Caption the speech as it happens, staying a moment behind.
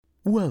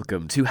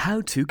Welcome to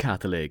How to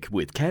Catholic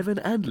with Kevin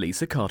and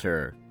Lisa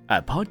Cotter,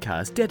 a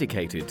podcast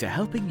dedicated to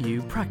helping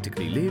you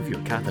practically live your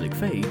Catholic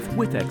faith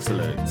with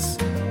excellence.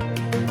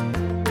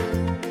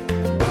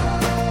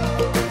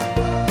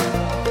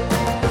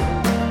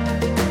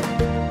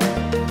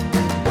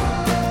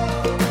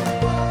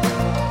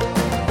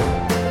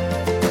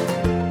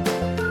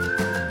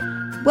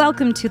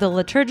 Welcome to the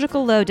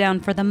Liturgical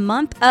Lowdown for the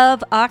month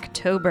of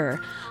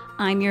October.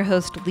 I'm your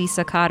host,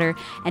 Lisa Cotter,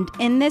 and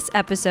in this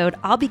episode,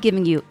 I'll be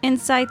giving you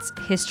insights,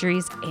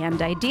 histories,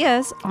 and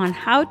ideas on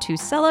how to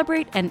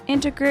celebrate and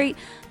integrate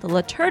the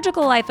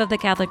liturgical life of the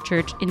Catholic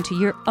Church into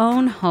your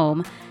own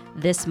home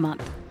this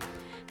month.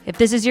 If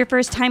this is your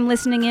first time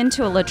listening in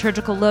to a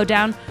Liturgical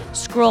Lowdown,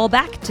 scroll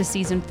back to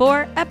Season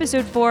 4,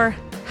 Episode 4,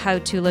 How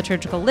to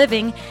Liturgical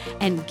Living,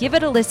 and give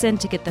it a listen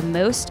to get the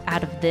most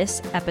out of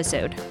this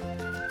episode.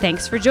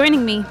 Thanks for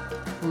joining me.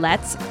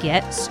 Let's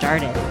get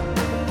started.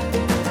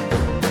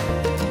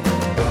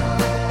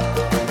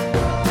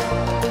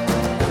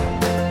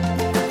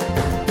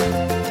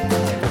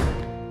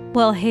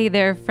 Well, hey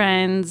there,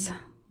 friends.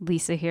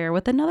 Lisa here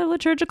with another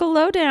Liturgical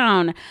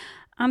Lowdown.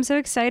 I'm so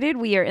excited.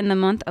 We are in the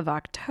month of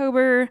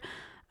October.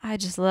 I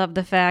just love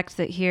the fact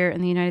that here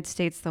in the United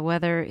States, the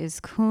weather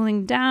is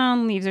cooling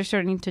down, leaves are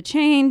starting to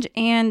change,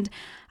 and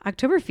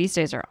October feast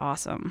days are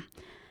awesome.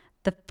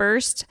 The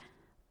first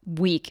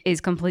week is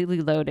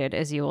completely loaded,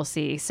 as you will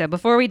see. So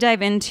before we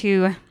dive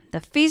into the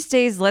feast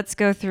days, let's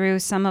go through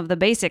some of the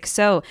basics.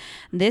 So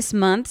this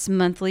month's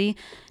monthly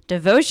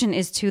devotion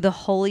is to the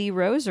Holy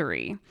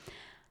Rosary.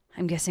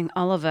 I'm guessing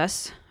all of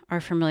us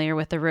are familiar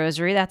with the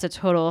Rosary. That's a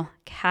total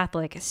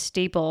Catholic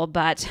staple.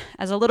 But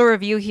as a little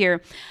review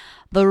here,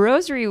 the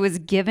Rosary was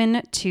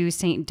given to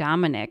St.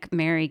 Dominic.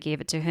 Mary gave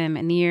it to him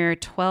in the year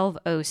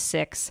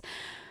 1206.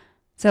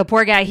 So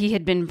poor guy, he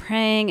had been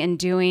praying and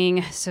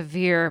doing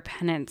severe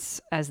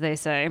penance, as they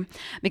say,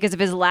 because of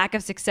his lack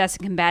of success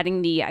in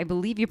combating the, I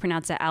believe you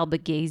pronounce it,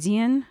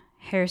 Albigensian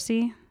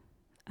heresy,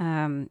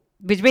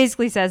 which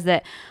basically says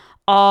that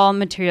all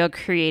material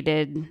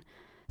created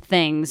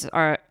things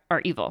are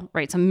evil,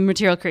 right? So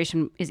material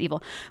creation is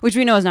evil, which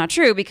we know is not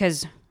true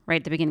because right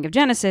at the beginning of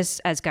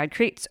Genesis, as God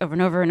creates over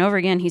and over and over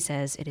again, he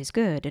says, it is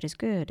good, it is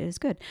good, it is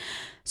good.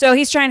 So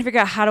he's trying to figure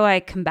out, how do I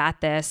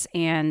combat this?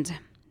 And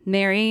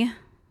Mary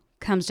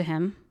comes to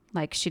him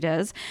like she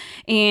does,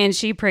 and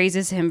she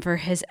praises him for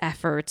his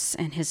efforts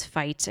and his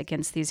fight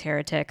against these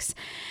heretics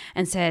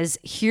and says,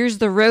 here's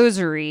the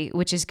Rosary,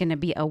 which is going to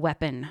be a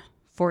weapon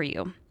for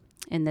you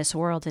in this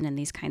world and in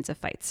these kinds of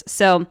fights.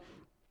 So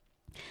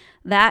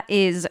that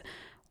is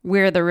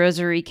where the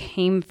Rosary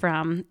came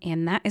from,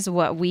 and that is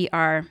what we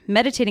are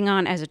meditating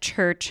on as a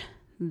church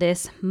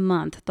this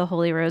month, the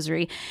Holy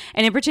Rosary.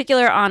 And in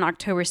particular, on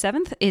October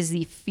 7th is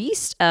the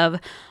feast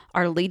of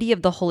Our Lady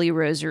of the Holy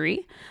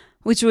Rosary,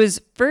 which was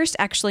first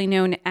actually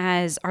known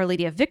as Our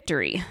Lady of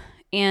Victory.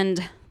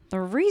 And the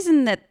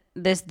reason that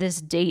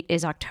this date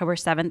is October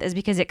 7th is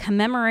because it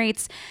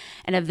commemorates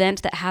an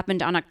event that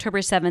happened on October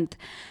 7th,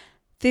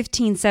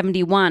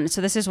 1571.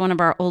 So this is one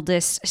of our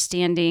oldest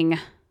standing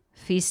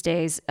feast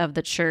days of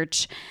the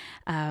church,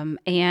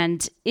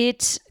 and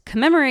it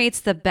commemorates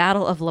the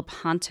Battle of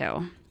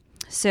Lepanto.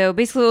 So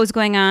basically what was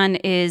going on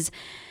is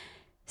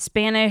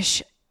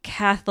Spanish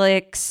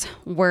Catholics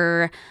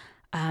were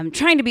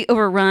trying to be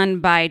overrun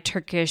by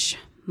Turkish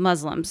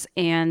Muslims,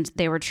 and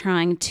they were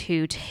trying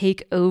to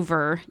take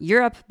over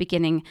Europe,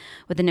 beginning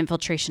with an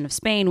infiltration of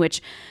Spain,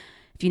 which,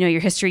 if you know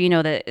your history, you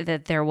know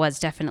that there was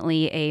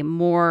definitely a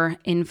Moor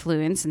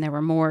influence, and there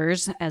were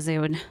Moors, as they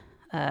would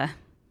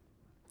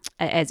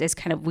as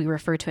kind of we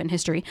refer to in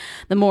history.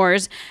 The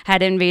Moors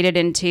had invaded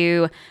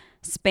into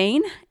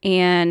Spain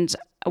and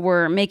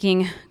were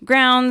making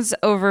grounds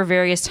over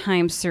various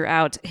times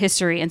throughout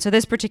history. And so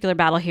this particular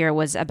battle here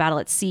was a battle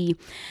at sea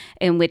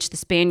in which the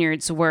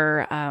Spaniards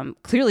were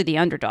clearly the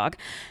underdog.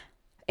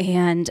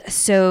 And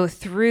so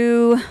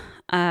through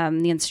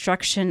the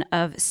instruction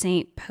of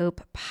St.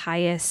 Pope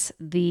Pius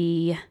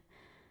V,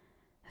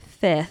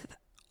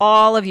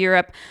 all of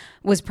Europe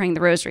was praying the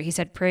Rosary. He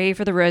said, pray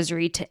for the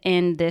Rosary to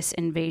end this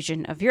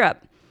invasion of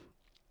Europe.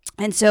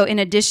 And so in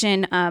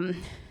addition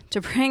to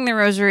praying the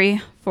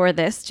Rosary for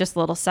this, just a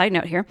little side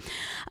note here,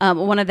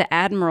 one of the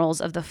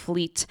admirals of the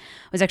fleet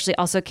was actually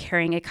also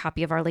carrying a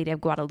copy of Our Lady of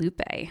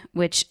Guadalupe,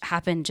 which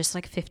happened just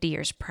like 50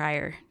 years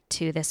prior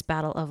to this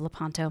Battle of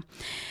Lepanto.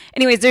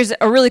 Anyways, there's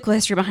a really cool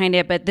history behind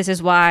it, but this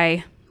is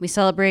why we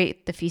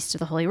celebrate the Feast of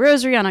the Holy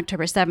Rosary on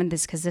October 7th,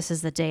 is because this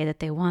is the day that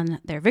they won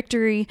their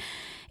victory,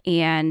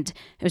 and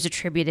it was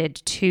attributed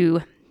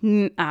to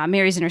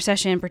Mary's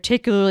intercession,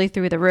 particularly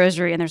through the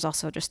Rosary, and there's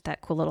also just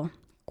that cool little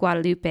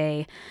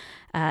Guadalupe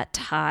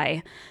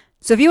tie.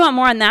 So if you want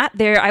more on that,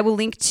 there I will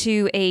link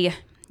to a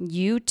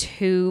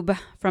YouTube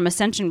from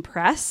Ascension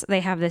Press. They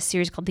have this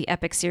series called the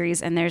Epic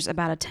Series, and there's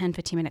about a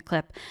 10-15 minute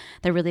clip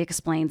that really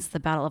explains the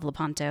Battle of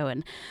Lepanto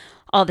and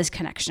all this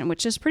connection,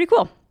 which is pretty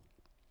cool.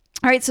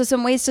 All right, so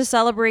some ways to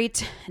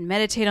celebrate and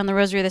meditate on the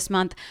Rosary this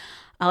month.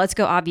 Let's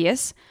go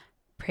obvious.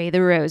 Pray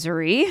the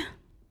Rosary.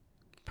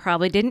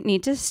 Probably didn't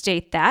need to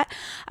state that.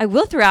 I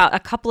will throw out a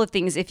couple of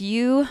things. If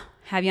you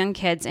have young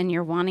kids and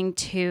you're wanting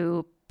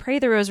to pray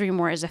the rosary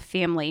more as a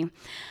family,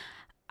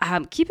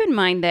 keep in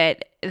mind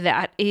that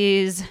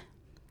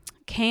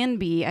can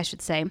be, I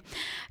should say,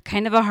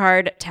 kind of a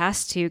hard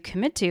task to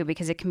commit to,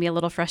 because it can be a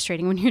little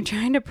frustrating when you're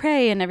trying to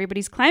pray and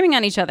everybody's climbing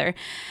on each other.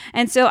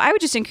 And so I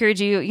would just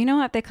encourage you,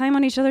 if they climb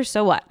on each other,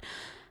 so what?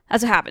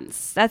 That's what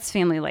happens. That's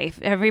family life.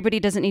 Everybody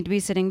doesn't need to be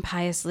sitting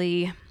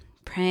piously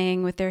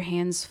praying with their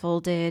hands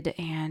folded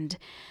and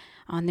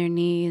on their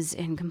knees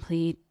in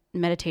complete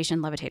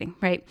meditation, levitating,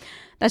 right?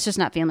 That's just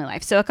not family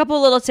life. So a couple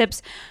of little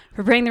tips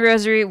for praying the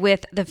rosary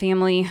with the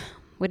family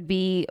would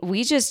be,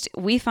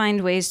 we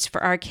find ways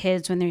for our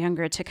kids when they're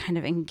younger to kind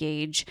of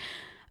engage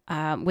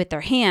with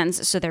their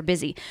hands, so they're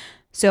busy.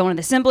 So one of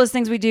the simplest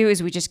things we do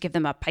is we just give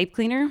them a pipe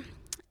cleaner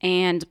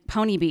and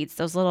pony beads,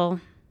 those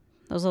little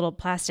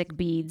plastic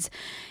beads,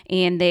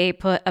 and they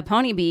put a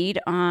pony bead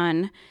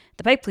on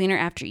the pipe cleaner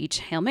after each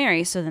Hail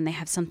Mary, so then they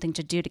have something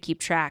to do to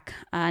keep track.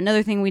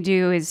 Another thing we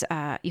do is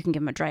you can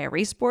give them a dry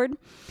erase board,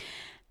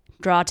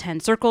 draw 10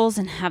 circles,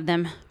 and have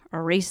them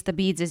erase the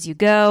beads as you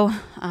go.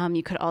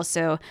 You could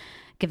also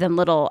give them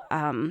little,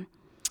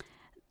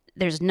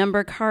 there's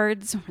number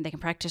cards where they can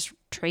practice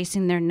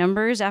tracing their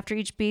numbers after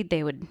each bead.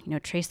 They would,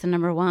 trace the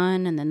number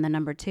 1 and then the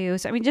number 2.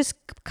 So, just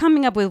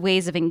coming up with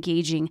ways of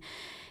engaging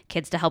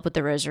kids to help with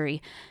the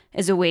rosary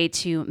is a way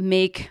to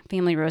make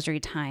family rosary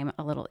time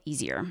a little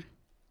easier.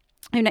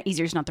 Not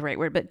easier is not the right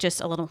word, but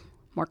just a little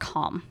more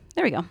calm.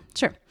 There we go.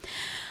 Sure.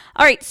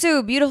 All right.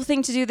 So beautiful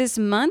thing to do this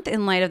month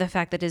in light of the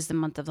fact that it is the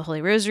month of the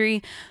Holy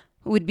Rosary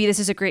would be, this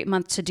is a great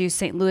month to do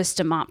St. Louis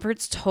de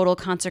Montfort's Total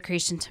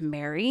Consecration to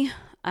Mary,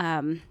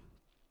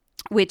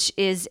 which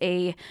is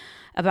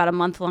about a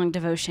month-long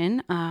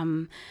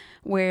devotion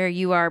where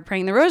you are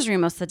praying the rosary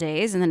most of the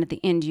days, and then at the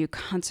end you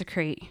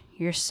consecrate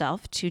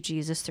yourself to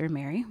Jesus through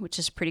Mary, which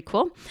is pretty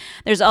cool.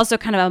 There's also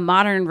kind of a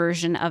modern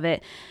version of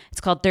it.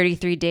 It's called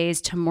 33 Days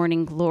to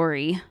Morning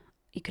Glory.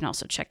 You can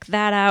also check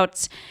that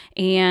out.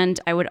 And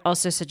I would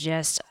also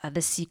suggest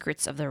The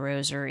Secrets of the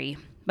Rosary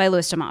by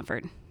Louis de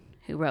Montfort,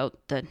 who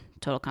wrote the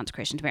Total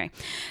Consecration to Mary.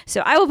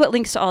 So I will put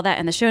links to all that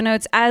in the show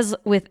notes. As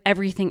with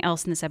everything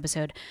else in this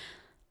episode,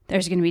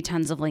 there's going to be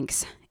tons of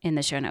links in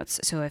the show notes.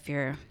 So if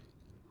you're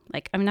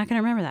like, I'm not going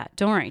to remember that,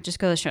 don't worry, just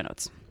go to the show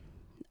notes.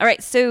 All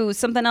right, so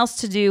something else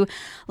to do, a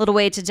little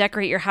way to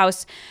decorate your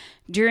house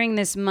during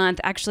this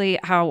month, actually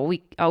how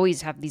we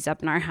always have these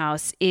up in our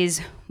house, is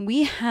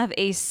we have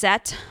a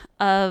set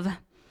of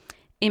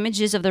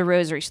images of the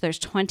rosary. So there's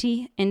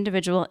 20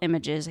 individual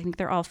images. I think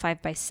they're all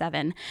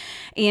 5x7,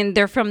 and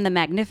they're from the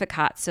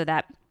Magnificat. So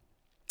that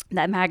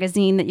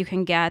magazine that you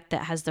can get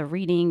that has the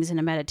readings and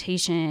a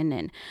meditation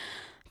and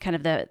kind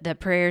of the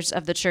prayers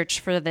of the church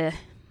for the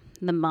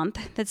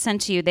month that's sent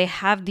to you. They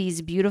have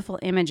these beautiful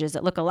images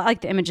that look a lot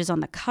like the images on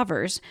the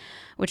covers,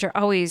 which are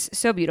always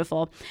so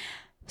beautiful.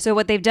 So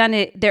what they've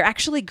done, they're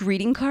actually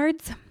greeting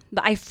cards,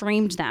 but I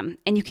framed them,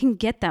 and you can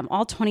get them,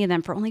 all 20 of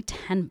them, for only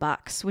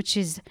 $10, which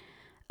is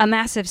a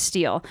massive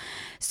steal.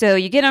 So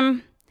you get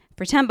them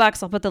for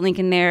 $10. I'll put the link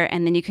in there,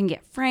 and then you can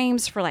get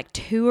frames for like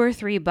 $2 or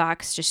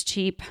 $3, just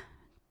cheap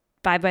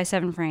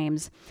 5x7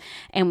 frames,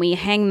 and we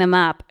hang them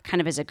up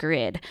kind of as a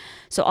grid.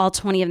 So all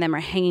 20 of them are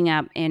hanging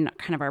up in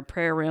kind of our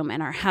prayer room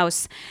in our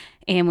house.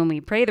 And when we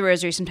pray the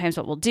rosary, sometimes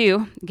what we'll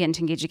do, again, to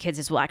engage the kids,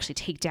 is we'll actually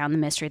take down the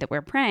mystery that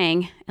we're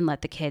praying and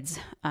let the kids,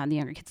 the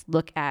younger kids,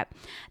 look at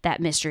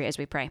that mystery as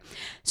we pray.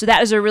 So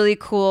that is a really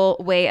cool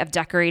way of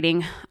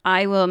decorating.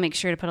 I will make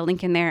sure to put a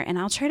link in there, and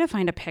I'll try to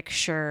find a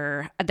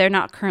picture. They're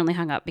not currently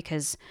hung up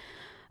because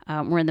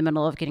we're in the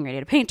middle of getting ready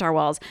to paint our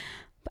walls.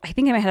 I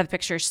think I might have a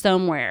picture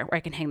somewhere where I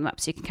can hang them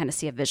up so you can kind of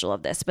see a visual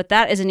of this. But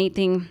that is a neat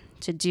thing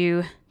to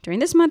do during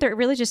this month, or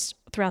really just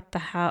throughout the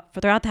house,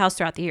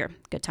 throughout the year.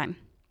 Good time.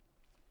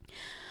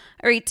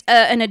 All right,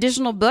 an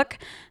additional book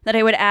that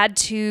I would add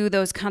to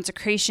those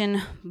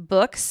consecration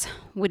books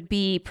would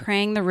be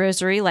Praying the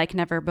Rosary Like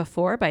Never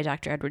Before by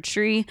Dr. Edward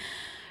Shree.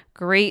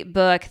 Great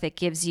book that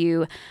gives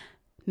you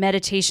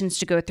meditations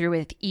to go through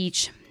with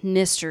each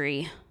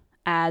mystery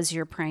as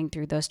you're praying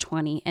through those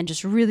 20, and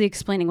just really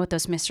explaining what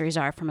those mysteries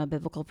are from a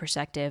biblical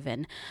perspective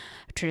and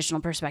a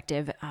traditional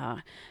perspective.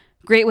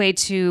 Great way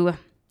to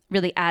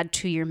really add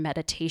to your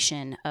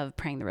meditation of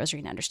praying the rosary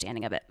and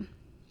understanding of it.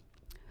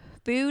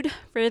 Food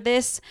for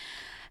this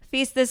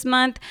feast this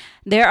month.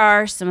 There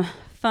are some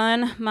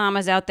fun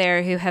mamas out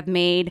there who have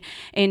made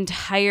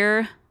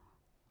entire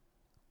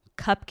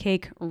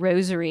cupcake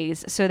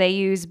rosaries. So they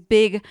use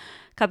big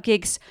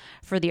cupcakes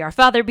for the Our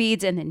Father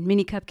beads and then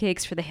mini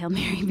cupcakes for the Hail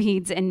Mary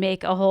beads, and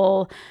make a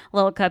whole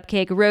little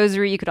cupcake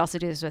rosary. You could also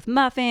do this with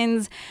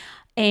muffins.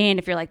 And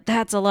if you're like,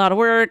 that's a lot of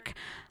work,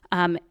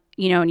 and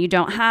you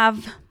don't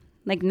have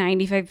like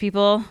 95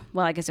 people,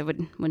 well, I guess it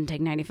wouldn't take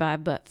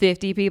 95, but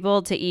 50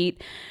 people to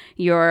eat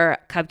your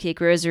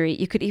cupcake rosary,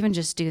 you could even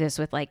just do this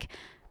with like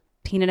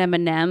peanut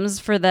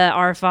M&Ms for the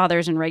Our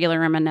Fathers and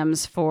regular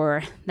M&Ms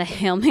for the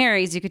Hail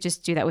Marys. You could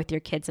just do that with your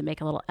kids and make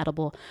a little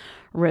edible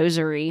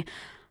rosary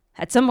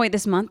at some point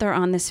this month or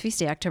on this feast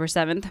day, October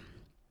 7th.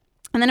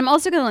 And then I'm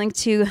also going to link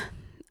to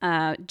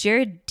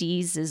Jared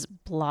Dees'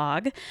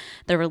 blog,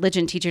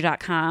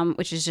 thereligionteacher.com,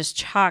 which is just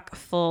chock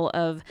full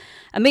of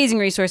amazing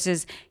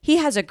resources. He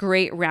has a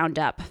great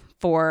roundup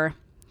for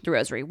the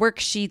rosary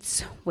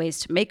worksheets, ways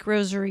to make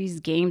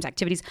rosaries, games,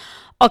 activities,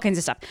 all kinds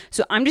of stuff.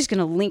 So I'm just going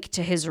to link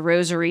to his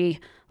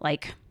rosary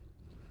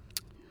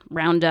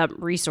roundup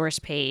resource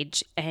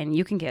page, and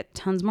you can get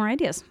tons more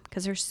ideas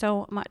because there's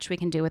so much we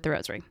can do with the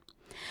rosary.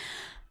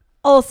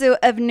 Also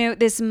of note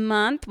this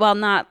month, while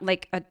not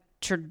like a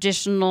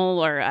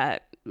traditional or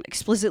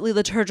explicitly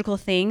liturgical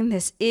thing,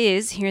 this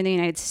is, here in the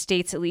United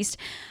States at least,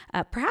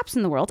 perhaps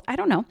in the world, I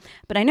don't know,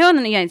 but I know in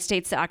the United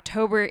States that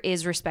October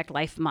is Respect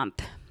Life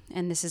Month.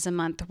 And this is a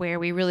month where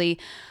we really,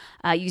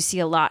 you see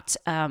a lot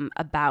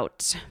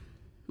about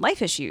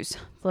life issues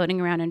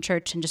floating around in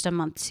church, and just a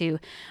month to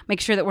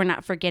make sure that we're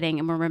not forgetting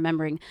and we're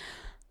remembering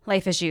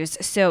life issues.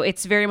 So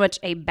it's very much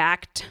a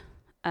backed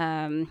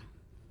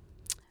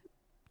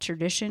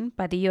tradition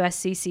by the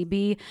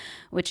USCCB,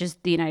 which is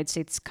the United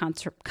States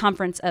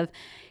Conference of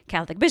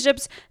Catholic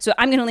Bishops. So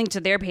I'm going to link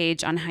to their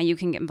page on how you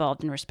can get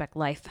involved in Respect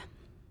Life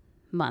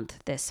Month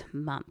this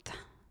month.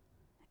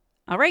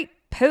 All right,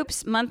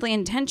 Pope's monthly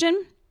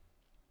intention.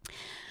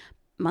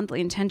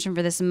 Monthly intention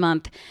for this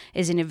month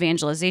is an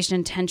evangelization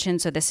intention.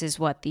 So this is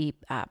what the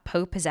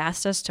Pope has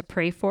asked us to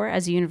pray for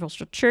as a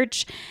universal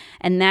church,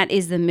 and that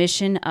is the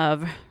mission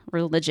of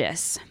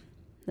religious.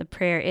 The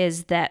prayer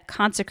is that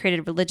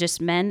consecrated religious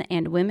men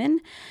and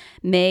women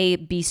may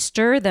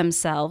bestir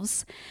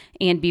themselves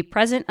and be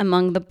present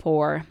among the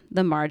poor,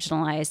 the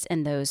marginalized,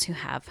 and those who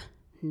have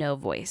no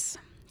voice.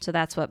 So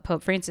that's what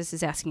Pope Francis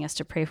is asking us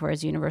to pray for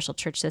as Universal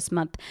Church this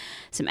month.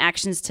 Some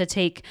actions to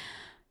take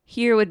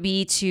here would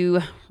be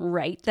to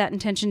write that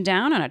intention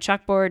down on a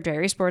chalkboard, dry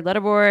erase board,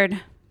 letterboard,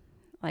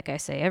 like I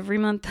say every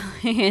month,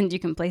 and you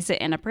can place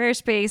it in a prayer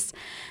space.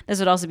 This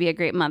would also be a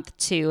great month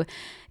to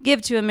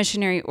give to a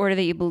missionary order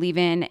that you believe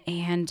in,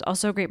 and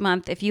also a great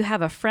month if you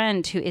have a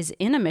friend who is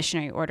in a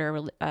missionary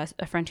order,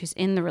 a friend who's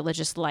in the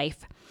religious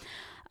life,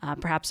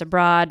 perhaps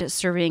abroad,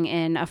 serving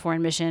in a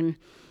foreign mission,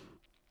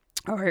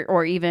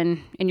 or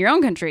even in your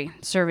own country,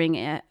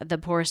 serving the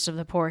poorest of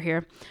the poor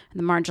here,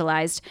 the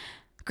marginalized.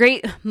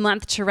 Great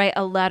month to write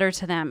a letter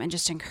to them and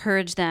just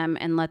encourage them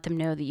and let them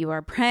know that you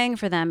are praying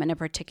for them in a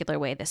particular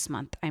way this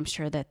month. I'm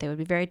sure that they would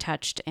be very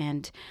touched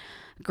and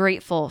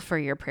grateful for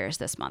your prayers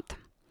this month.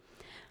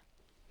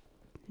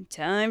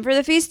 Time for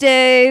the feast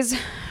days.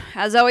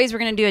 As always, we're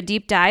going to do a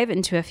deep dive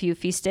into a few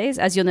feast days.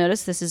 As you'll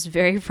notice, this is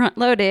very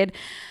front-loaded.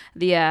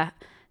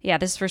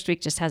 This first week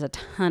just has a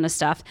ton of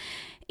stuff.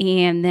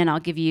 And then I'll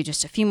give you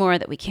just a few more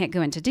that we can't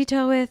go into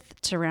detail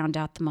with to round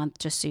out the month,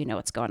 just so you know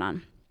what's going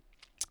on.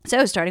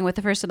 So starting with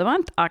the first of the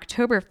month,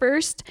 October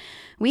 1st,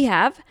 we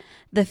have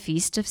the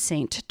Feast of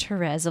Saint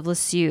Therese of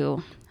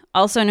Lisieux,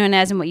 also known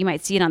as, and what you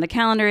might see it on the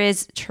calendar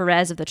is,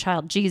 Therese of the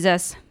Child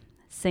Jesus.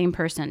 Same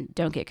person,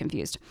 don't get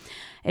confused.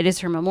 It is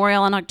her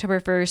memorial on October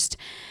 1st.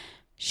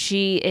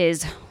 She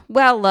is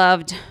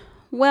well-loved,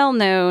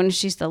 well-known.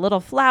 She's the little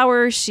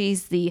flower.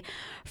 She's the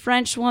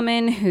French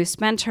woman who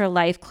spent her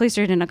life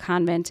cloistered in a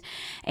convent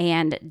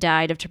and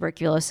died of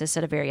tuberculosis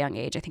at a very young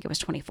age. I think it was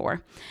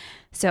 24.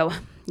 So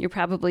you're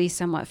probably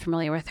somewhat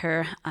familiar with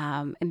her.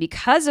 And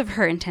because of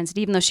her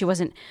intensity, even though she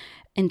wasn't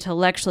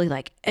intellectually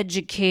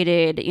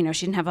educated,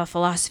 she didn't have a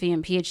philosophy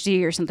and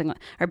PhD or something,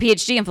 or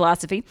PhD in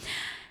philosophy,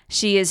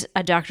 she is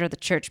a doctor of the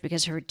church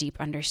because of her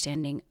deep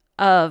understanding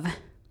of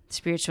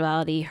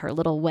spirituality, her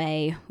little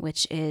way,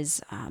 which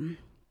is kind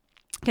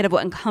of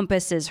what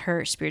encompasses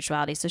her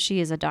spirituality. So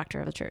she is a doctor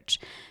of the church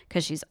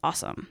because she's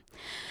awesome.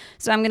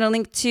 So I'm going to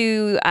link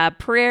to a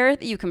prayer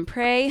that you can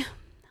pray.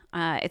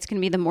 It's going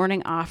to be the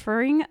morning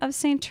offering of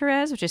St.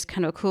 Therese, which is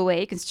kind of a cool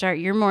way you can start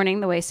your morning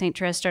the way St.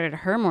 Therese started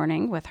her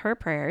morning with her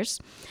prayers.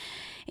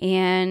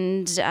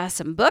 And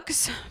some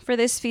books for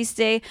this feast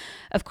day.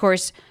 Of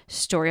course,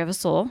 Story of a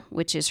Soul,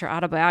 which is her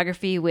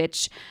autobiography,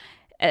 which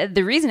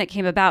the reason it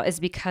came about is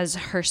because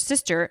her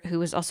sister, who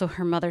was also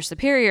her mother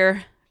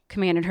superior,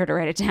 commanded her to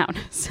write it down.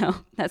 So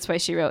that's why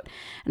she wrote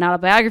an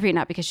autobiography,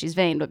 not because she's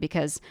vain, but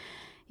because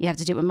you have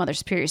to do what Mother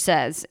Superior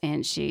says.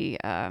 And she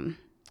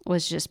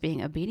was just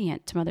being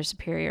obedient to Mother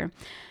Superior.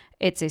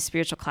 It's a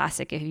spiritual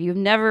classic. If you've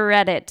never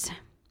read it,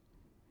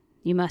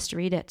 you must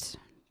read it.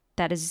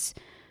 That is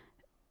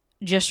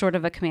just short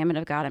of a commandment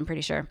of God, I'm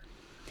pretty sure.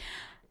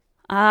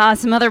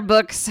 Some other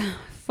books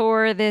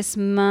for this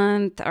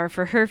month, or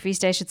for her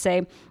feast, I should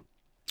say,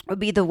 would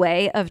be The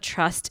Way of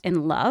Trust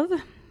and Love,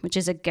 which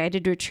is a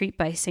guided retreat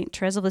by St.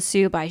 Therese of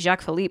Lisieux by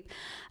Jacques Philippe.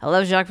 I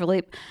love Jacques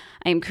Philippe.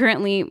 I am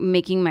currently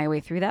making my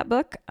way through that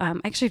book. I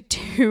actually have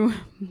two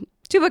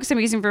books I'm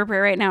using for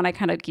prayer right now, and I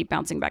kind of keep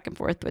bouncing back and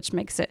forth, which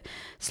makes it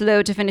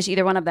slow to finish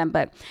either one of them.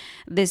 But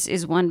this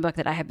is one book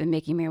that I have been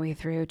making my way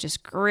through.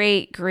 Just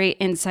great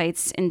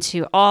insights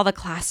into all the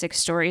classic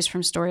stories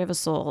from Story of a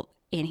Soul.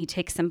 And he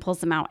takes them, pulls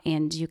them out,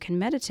 and you can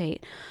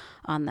meditate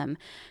on them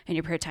in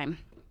your prayer time.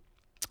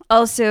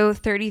 Also,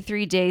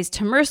 33 Days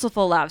to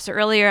Merciful Love. So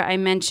earlier I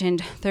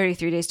mentioned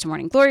 33 Days to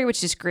Morning Glory,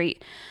 which is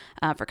great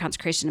for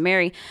consecration to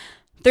Mary.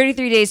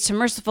 33 Days to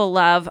Merciful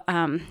Love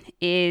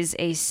is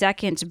a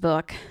second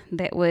book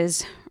that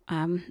was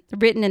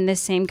written in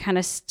this same kind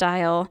of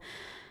style.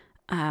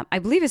 I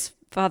believe it's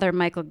Father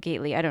Michael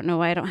Gately. I don't know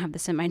why I don't have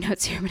this in my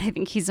notes here, but I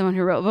think he's the one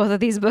who wrote both of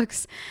these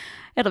books.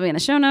 It'll be in the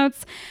show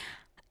notes.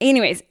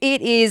 Anyways,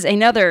 it is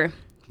another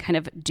kind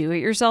of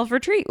do-it-yourself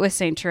retreat with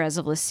St. Therese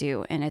of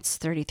Lisieux, and it's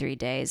 33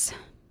 days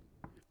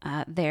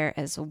there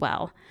as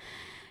well.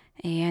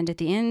 And at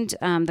the end,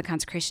 the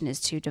consecration is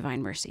to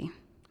Divine Mercy,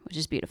 which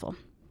is beautiful.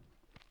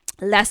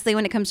 Lastly,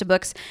 when it comes to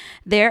books,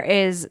 there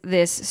is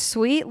this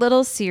sweet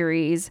little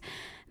series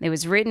that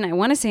was written, I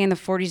want to say in the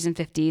 40s and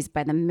 50s,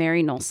 by the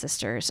Mary Knoll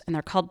sisters, and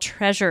they're called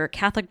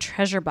Catholic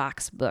Treasure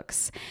Box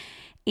books.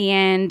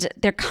 And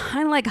they're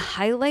kind of like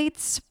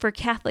highlights for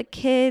Catholic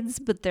kids,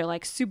 but they're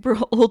like super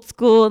old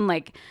school and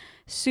like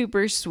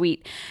super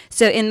sweet.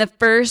 So in the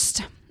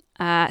first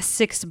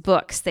 6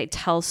 books, they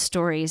tell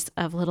stories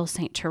of little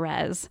St.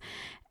 Therese,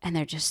 and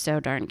they're just so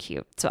darn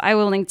cute. So I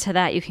will link to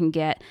that. You can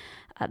get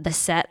the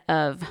set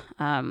of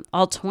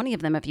all 20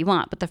 of them if you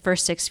want, but the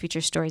first 6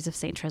 feature stories of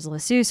St. Therese of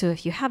Lisieux. So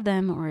if you have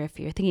them or if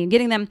you're thinking of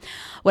getting them,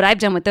 what I've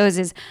done with those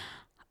is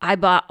I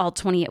bought all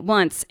 20 at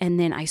once, and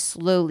then I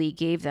slowly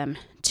gave them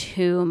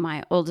to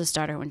my oldest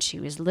daughter when she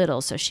was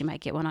little. So she might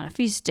get one on a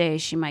feast day.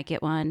 She might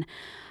get one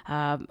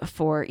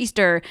for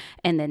Easter.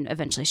 And then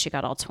eventually she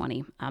got all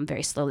 20.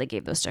 Very slowly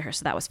gave those to her.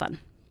 So that was fun.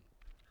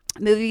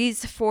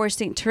 Movies for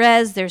St.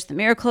 Therese. There's The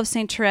Miracle of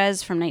St.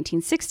 Therese from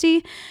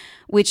 1960,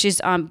 which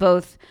is on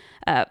both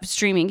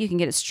streaming. You can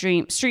get it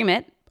stream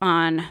it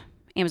on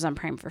Amazon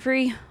Prime for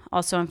free.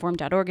 Also on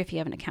forum.org if you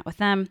have an account with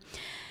them.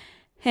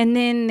 And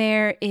then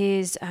there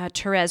is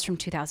Therese from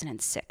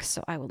 2006.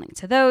 So I will link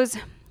to those.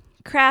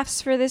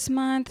 Crafts for this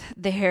month.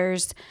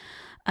 There's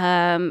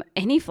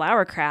any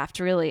flower craft,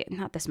 really.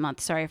 Not this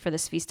month, sorry, for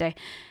this feast day.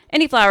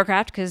 Any flower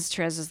craft, because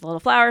Therese is a little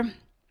flower.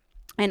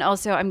 And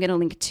also I'm going to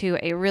link to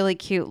a really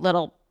cute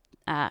little,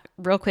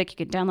 real quick,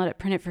 you can download it,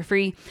 print it for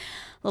free,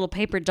 little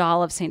paper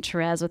doll of St.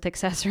 Therese with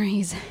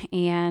accessories.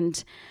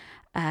 And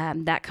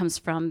that comes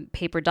from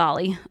Paper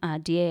Dolly,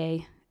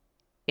 DAHI.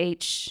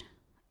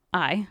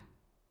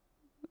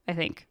 I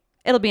think.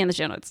 It'll be in the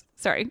show notes.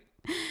 Sorry.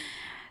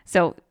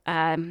 So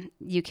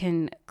you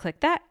can click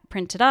that,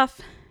 print it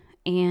off,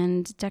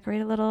 and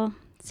decorate a little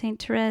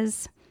St.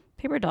 Therese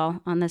paper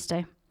doll on this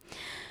day.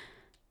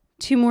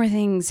 2 more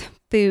things.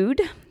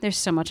 Food. There's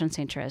so much on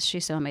St. Therese.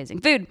 She's so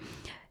amazing. Food.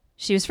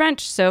 She was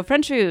French, so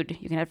French food.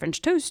 You can have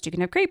French toast. You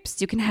can have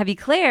crepes. You can have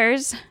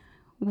eclairs,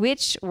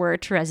 which were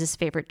Therese's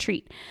favorite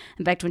treat.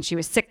 In fact, when she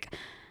was sick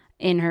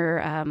in her,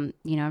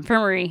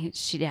 infirmary,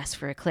 she'd ask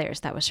for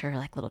eclairs. That was her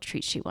like little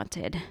treat she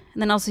wanted.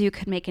 And then also you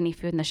could make any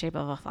food in the shape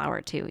of a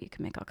flower too. You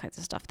can make all kinds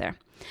of stuff there.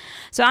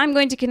 So I'm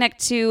going to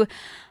connect to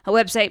a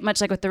website,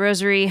 much like with the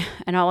Rosary,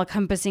 an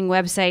all-encompassing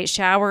website,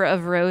 Shower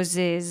of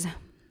Roses,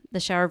 the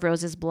Shower of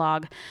Roses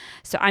blog.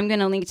 So I'm going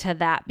to link to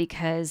that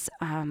because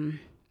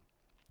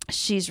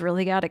she's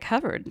really got it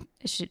covered.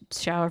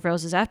 Shower of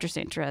Roses after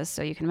St. Therese,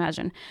 so you can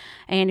imagine.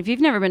 And if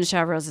you've never been to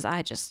Shower of Roses,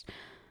 I just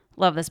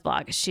love this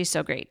blog. She's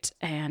so great.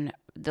 And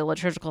the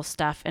liturgical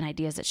stuff and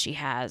ideas that she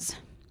has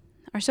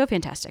are so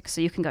fantastic. So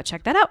you can go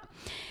check that out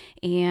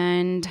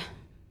and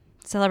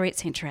celebrate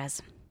St.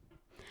 Therese.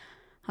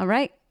 All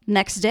right.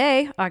 Next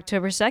day,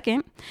 October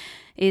 2nd,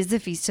 is the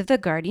Feast of the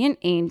Guardian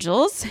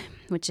Angels,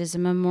 which is a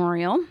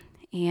memorial.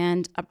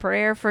 And a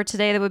prayer for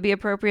today that would be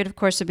appropriate, of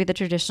course, would be the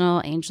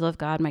traditional Angel of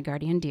God, my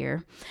guardian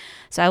dear.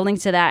 So I'll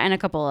link to that and a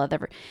couple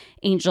other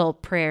angel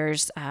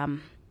prayers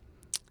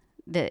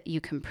that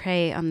you can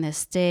pray on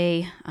this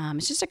day.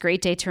 It's just a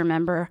great day to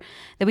remember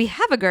that we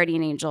have a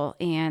guardian angel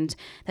and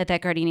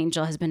that guardian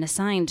angel has been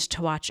assigned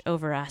to watch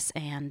over us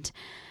and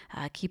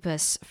keep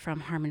us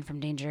from harm and from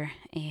danger.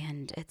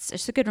 And it's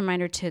just a good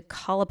reminder to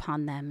call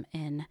upon them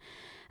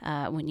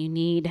when you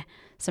need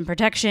some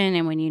protection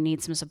and when you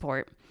need some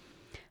support.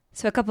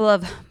 So a couple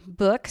of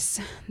books.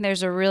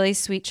 There's a really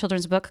sweet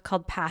children's book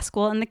called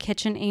Pascal and the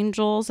Kitchen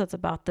Angels. That's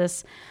about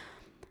this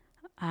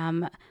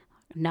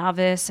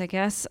novice, I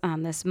guess,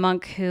 this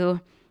monk who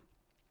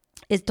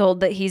is told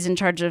that he's in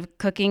charge of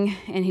cooking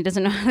and he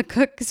doesn't know how to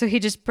cook, so he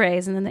just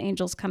prays and then the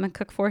angels come and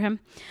cook for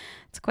him.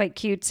 It's quite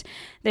cute.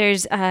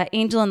 There's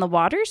Angel in the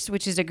Waters,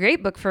 which is a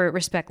great book for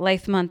Respect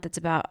Life Month. It's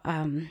about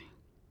an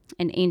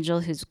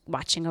angel who's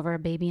watching over a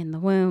baby in the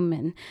womb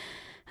and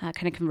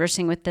kind of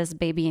conversing with this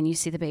baby, and you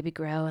see the baby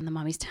grow in the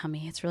mommy's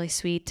tummy. It's really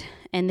sweet.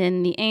 And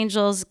then The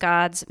Angels,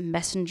 God's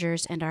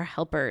Messengers, and Our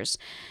Helpers,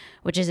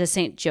 which is a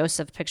St.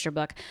 Joseph picture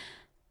book.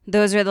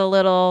 Those are the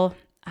little,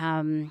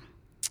 kind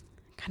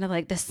of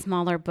like the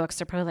smaller books.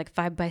 They're probably like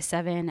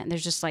 5x7, and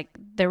there's just like,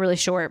 they're really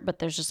short, but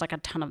there's just like a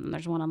ton of them.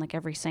 There's one on like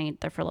every saint.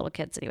 They're for little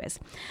kids anyways.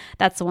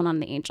 That's the one on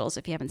the angels.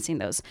 If you haven't seen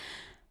those,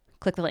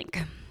 click the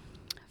link.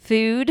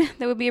 Food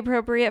that would be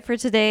appropriate for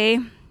today: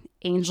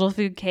 angel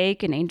food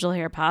cake and angel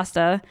hair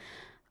pasta.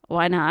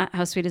 Why not?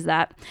 How sweet is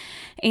that?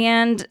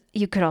 And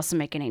you could also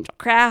make an angel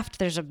craft.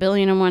 There's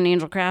 1,000,001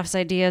 angel crafts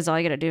ideas. All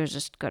you got to do is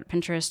just go to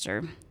Pinterest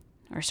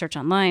or search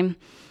online.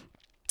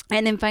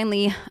 And then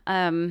finally,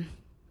 I'm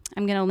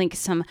going to link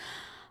some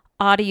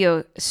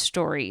audio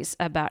stories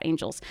about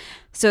angels.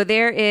 So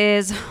there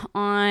is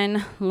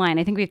online,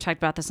 I think we've talked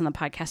about this on the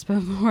podcast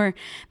before,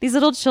 these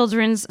little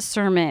children's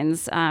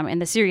sermons,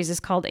 and the series is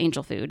called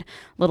Angel Food,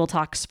 Little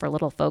Talks for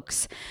Little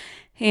Folks.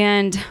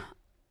 And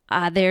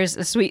there's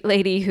a sweet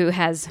lady who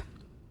has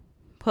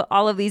put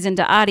all of these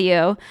into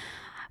audio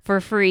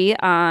for free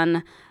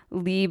on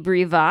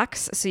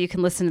LibriVox, so you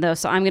can listen to those.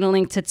 So I'm going to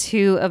link to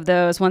 2 of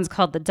those. One's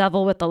called The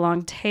Devil with the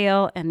Long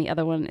Tail, and the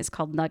other one is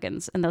called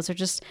Nuggins. And those are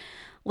just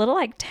little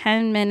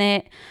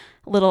 10-minute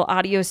little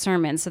audio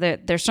sermons. So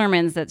they're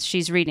sermons that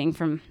she's reading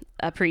from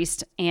a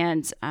priest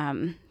and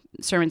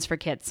sermons for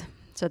kids.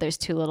 So there's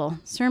 2 little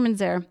sermons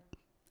there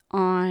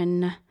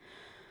on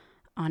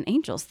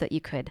angels that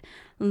you could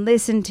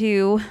listen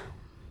to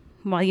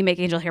while you make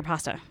angel hair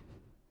pasta.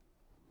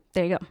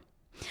 There you go.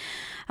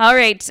 All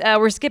right,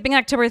 we're skipping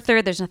October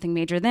 3rd. There's nothing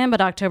major then,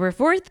 but October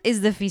 4th is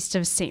the feast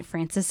of St.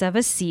 Francis of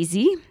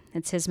Assisi.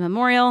 It's his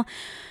memorial.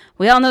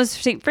 We all know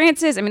St.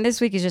 Francis. I mean,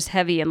 this week is just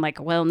heavy in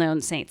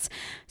well-known saints.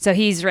 So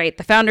he's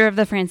the founder of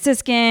the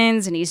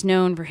Franciscans, and he's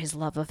known for his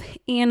love of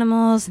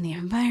animals and the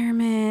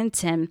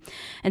environment and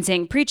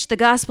saying, preach the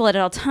gospel at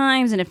all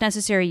times, and if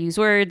necessary, use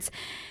words.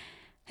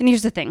 And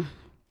here's the thing.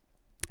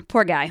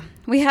 Poor guy.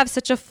 We have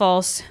such a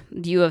false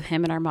view of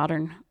him in our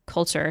modern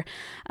culture.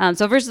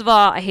 So first of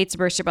all, I hate to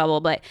burst your bubble,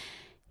 but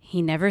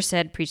he never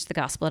said preach the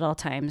gospel at all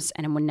times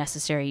and when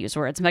necessary use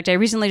words. In fact, I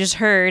recently just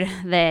heard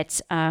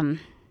that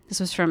this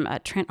was from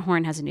Trent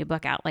Horn has a new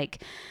book out,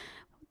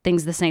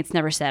 things the saints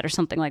never said or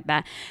something like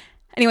that.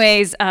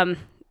 Anyways,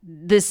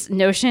 this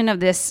notion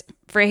of this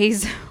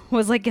phrase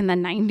was in the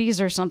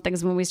 90s or something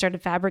is when we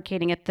started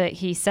fabricating it that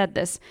he said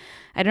this.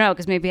 I don't know,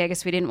 because maybe I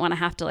guess we didn't want to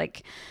have to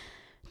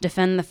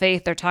defend the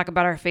faith or talk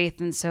about our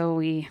faith, and so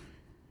we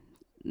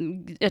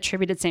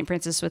attributed St.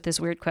 Francis with this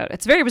weird quote.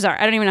 It's very bizarre.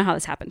 I don't even know how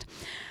this happened.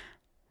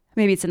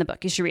 Maybe it's in the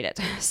book. You should read it.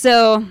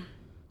 So,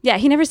 yeah,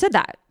 he never said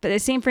that.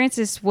 But St.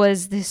 Francis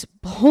was this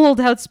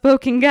bold,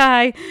 outspoken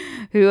guy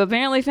who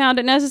apparently found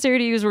it necessary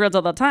to use words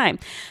all the time.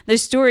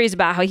 There's stories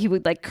about how he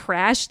would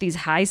crash these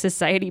high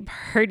society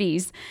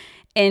parties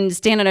and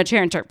stand in a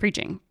chair and start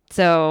preaching.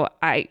 So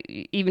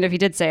even if he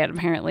did say it,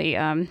 apparently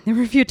there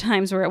were a few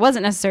times where it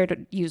wasn't necessary to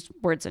use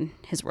words in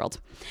his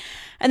world.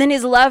 And then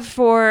his love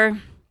for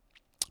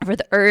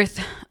the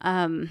earth.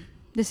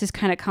 This is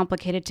kind of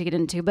complicated to get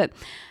into, but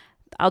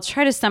I'll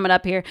try to sum it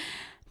up here.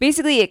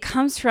 Basically, it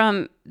comes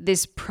from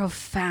this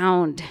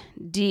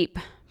deep,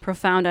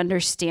 profound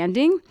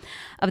understanding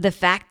of the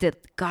fact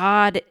that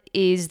God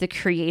is the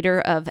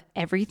creator of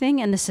everything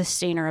and the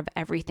sustainer of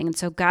everything. And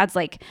so God's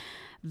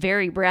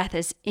very breath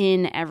is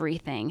in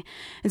everything.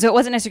 And so it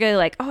wasn't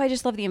necessarily I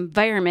just love the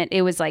environment.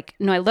 It was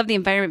no, I love the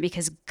environment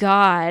because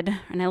God,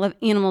 and I love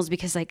animals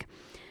because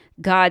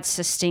God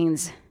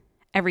sustains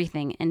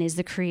everything and is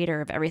the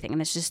creator of everything.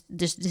 And it's just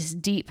this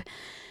deep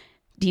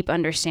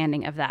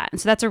understanding of that. And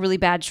so that's a really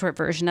bad short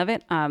version of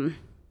it.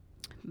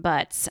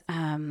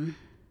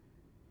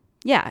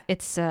 Yeah,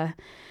 it's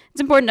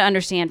important to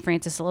understand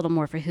Francis a little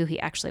more for who he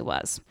actually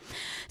was.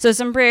 So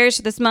some prayers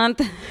this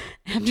month.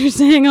 After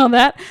saying all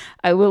that,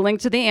 I will link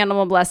to the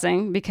animal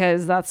blessing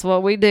because that's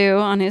what we do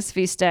on his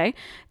feast day.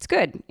 It's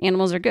good.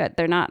 Animals are good.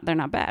 They're not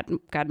bad.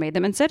 God made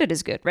them and said it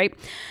is good, right?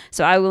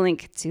 So I will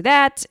link to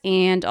that,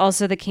 and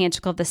also the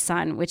Canticle of the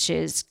Sun, which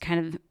is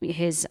kind of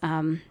his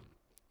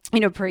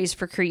praise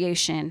for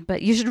creation.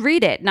 But you should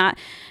read it, not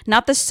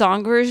the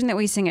song version that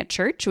we sing at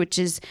church, which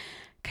is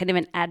kind of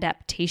an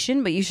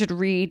adaptation, but you should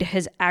read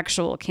his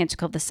actual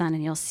Canticle of the Sun,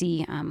 and you'll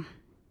see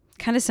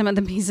kind of some of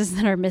the pieces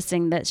that are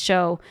missing that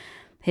show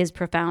his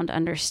profound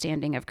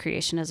understanding of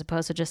creation, as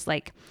opposed to just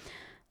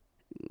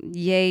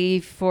yay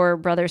for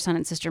brother, sun,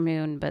 and sister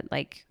moon, but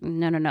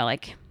no.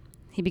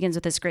 He begins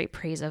with this great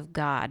praise of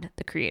God,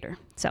 the creator.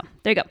 So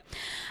there you go.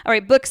 All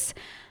right, books.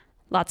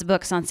 Lots of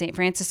books on St.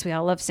 Francis. We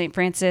all love St.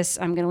 Francis.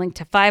 I'm going to link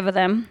to 5 of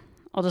them.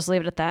 I'll just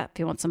leave it at that if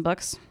you want some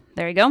books.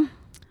 There you go.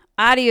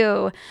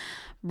 Audio.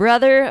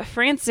 Brother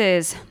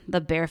Francis, the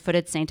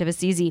Barefooted Saint of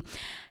Assisi.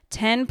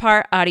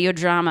 10-part audio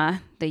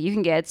drama that you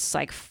can get. It's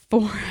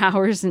 4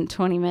 hours and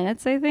 20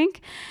 minutes, I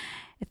think.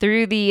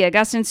 Through the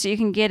Augustine Institute, you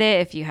can get it.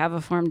 If you have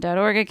a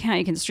form.org account,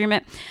 you can stream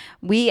it.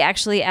 We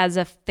actually, as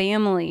a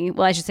family,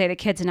 well, I should say the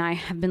kids and I,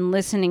 have been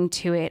listening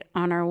to it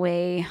on our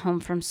way home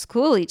from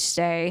school each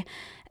day.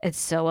 It's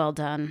so well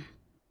done.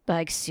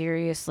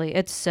 Seriously,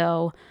 it's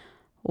so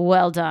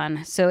well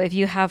done. So if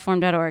you have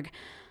form.org,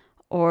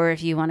 or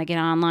if you want to get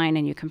online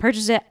and you can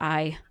purchase it,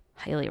 I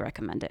highly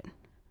recommend it.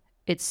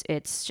 It's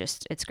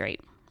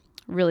great.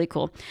 Really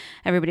cool.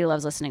 Everybody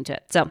loves listening to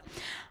it. So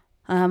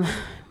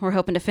we're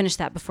hoping to finish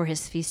that before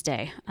his feast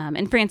day.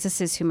 And Francis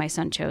is who my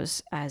son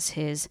chose as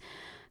his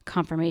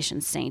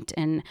confirmation saint.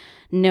 And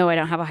no, I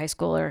don't have a high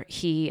schooler.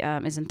 He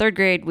is in 3rd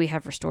grade. We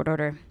have restored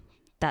order.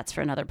 That's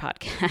for another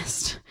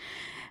podcast.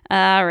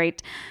 All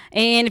right.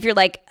 And if you're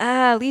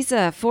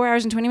Lisa, 4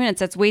 hours and 20 minutes,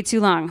 that's way too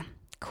long.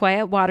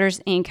 Quiet Waters,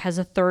 Inc. has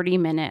a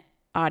 30-minute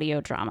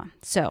audio drama.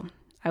 So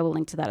I will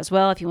link to that as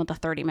well if you want the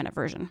 30-minute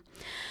version.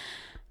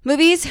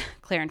 Movies,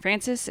 Claire and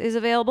Francis is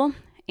available.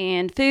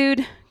 And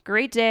food,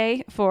 great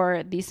day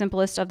for the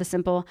simplest of the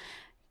simple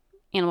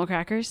animal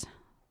crackers.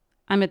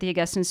 I'm at the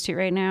Augusta Institute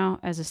right now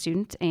as a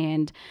student,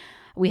 and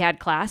we had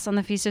class on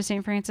the Feast of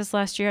St. Francis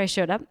last year. I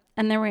showed up,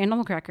 and there were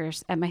animal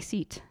crackers at my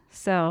seat.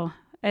 So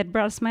it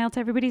brought a smile to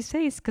everybody's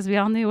face because we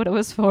all knew what it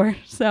was for.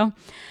 So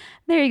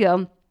there you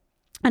go.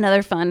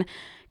 Another fun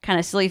kind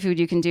of silly food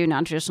you can do,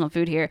 non-traditional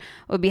food here,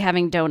 would be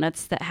having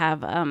donuts that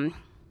have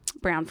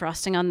brown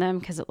frosting on them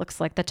because it looks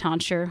like the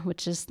tonsure,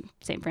 which is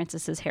St.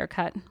 Francis's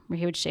haircut, where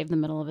he would shave the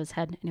middle of his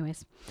head.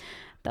 Anyways,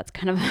 that's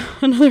kind of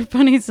another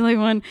funny, silly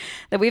one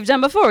that we've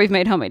done before. We've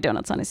made homemade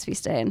donuts on his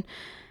feast day and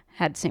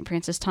had St.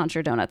 Francis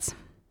tonsure donuts.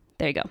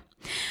 There you go.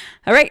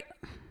 All right.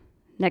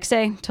 Next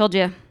day, told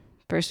you,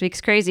 first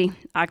week's crazy.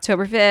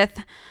 October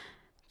 5th,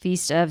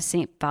 Feast of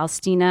St.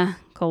 Faustina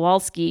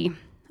Kowalski,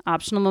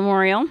 optional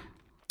memorial.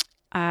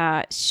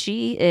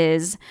 She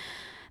is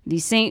the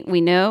saint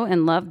we know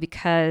and love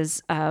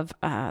because of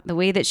the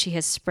way that she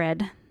has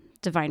spread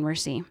divine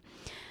mercy.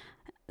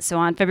 So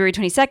on February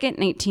 22nd,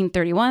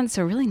 1831,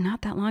 so really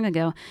not that long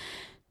ago,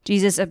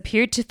 Jesus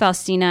appeared to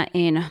Faustina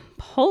in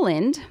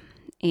Poland,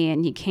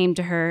 and he came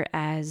to her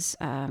as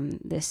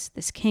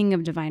this king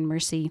of divine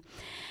mercy.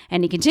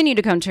 And he continued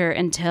to come to her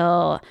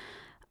until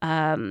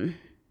my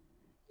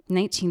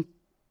notes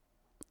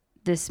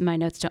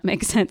don't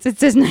make sense. It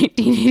says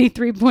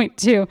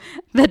 1983.2.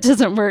 That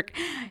doesn't work.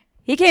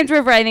 He came to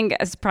her for, I think,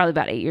 it's probably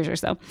about 8 years or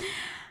so.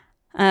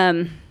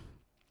 And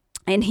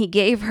he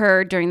gave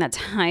her during that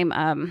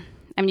time,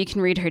 you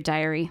can read her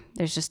diary.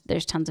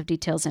 There's tons of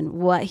details in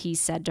what he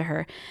said to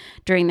her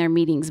during their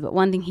meetings. But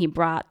one thing he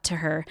brought to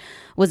her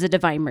was a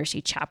Divine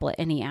Mercy Chaplet.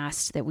 And he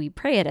asked that we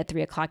pray it at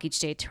 3:00 each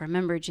day to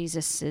remember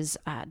Jesus'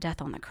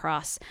 death on the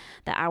cross,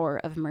 the hour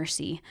of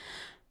mercy.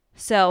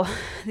 So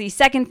the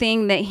second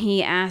thing that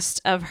he asked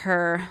of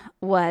her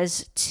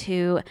was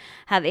to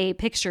have a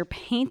picture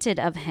painted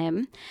of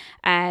him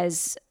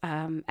as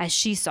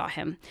she saw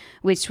him,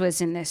 which was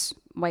in this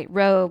white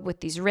robe with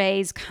these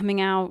rays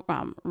coming out,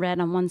 red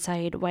on one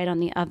side, white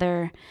on the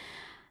other,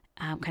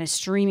 kind of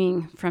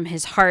streaming from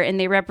his heart. And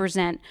they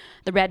represent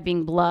the red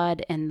being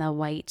blood and the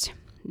white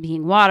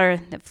being water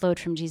that flowed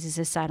from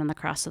Jesus' side on the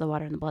cross, so the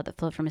water and the blood that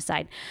flowed from his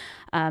side.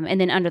 And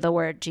then under the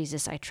word,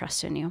 Jesus, I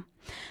trust in you.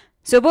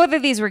 So both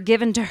of these were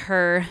given to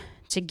her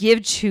to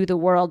give to the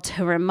world,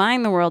 to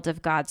remind the world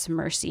of God's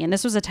mercy. And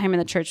this was a time in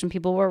the church when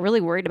people were really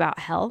worried about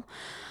hell.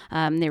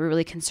 They were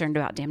really concerned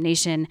about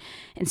damnation.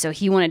 And so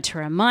he wanted to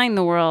remind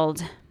the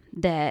world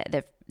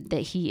that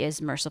he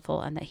is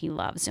merciful and that he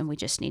loves. And we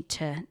just need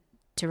to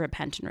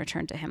repent and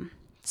return to him.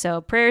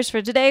 So prayers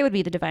for today would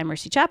be the Divine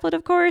Mercy Chaplet,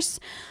 of course.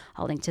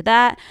 I'll link to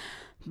that.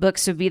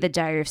 Books would be the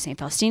Diary of St.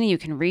 Faustina. You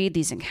can read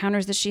these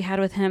encounters that she had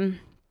with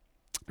him.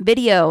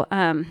 Video.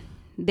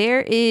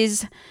 There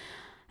is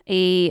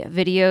a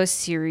video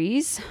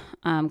series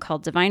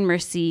called Divine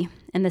Mercy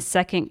and the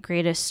Second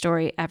Greatest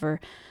Story Ever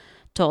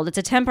Told. It's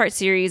a 10-part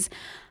series.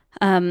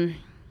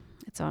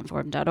 It's on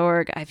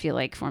forum.org. I feel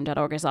like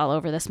forum.org is all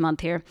over this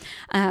month here.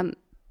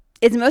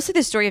 It's mostly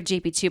the story of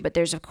JP2, but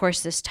there's, of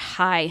course, this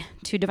tie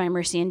to Divine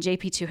Mercy. And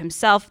JP2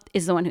 himself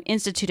is the one who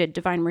instituted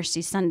Divine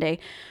Mercy Sunday,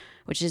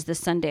 which is the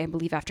Sunday, I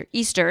believe, after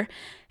Easter,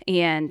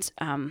 and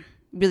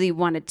really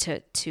wanted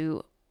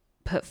to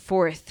put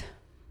forth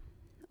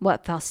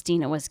what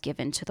Faustina was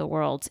given to the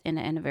world in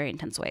a very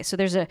intense way. So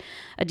there's a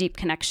deep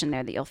connection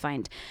there that you'll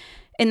find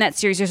in that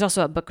series. There's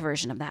also a book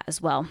version of that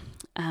as well.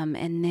 And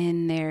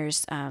then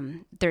there's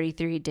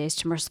 33 Days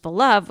to Merciful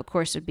Love, of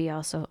course, would be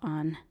also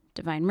on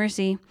Divine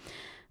Mercy,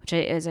 which,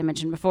 as I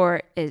mentioned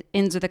before, it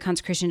ends with the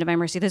consecration of Divine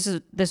Mercy.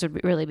 This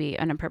would really be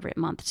an appropriate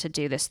month to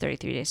do this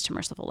 33 Days to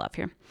Merciful Love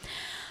here.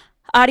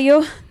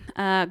 Audio,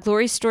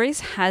 Glory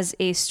Stories has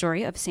a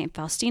story of St.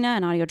 Faustina,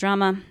 an audio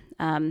drama.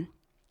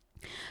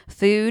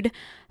 Food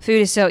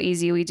is so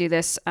easy. We do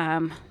this.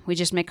 We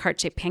just make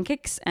heart-shaped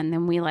pancakes, and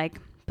then we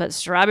put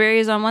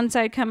strawberries on one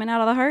side coming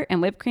out of the heart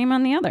and whipped cream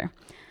on the other.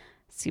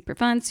 Super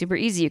fun, super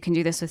easy. You can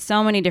do this with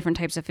so many different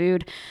types of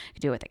food. You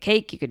could do it with a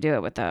cake. You could do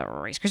it with a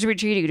Rice Krispie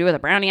treat. You could do it with a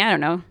brownie. I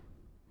don't know.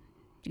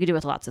 You could do it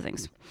with lots of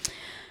things.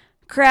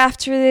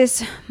 Craft for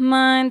this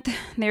month.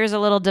 There's a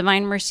little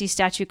Divine Mercy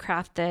statue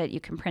craft that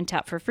you can print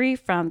out for free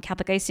from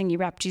Catholic Icing. You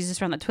wrap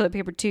Jesus around the toilet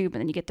paper tube,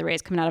 and then you get the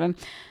rays coming out of him.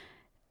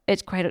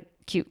 It's quite a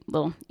cute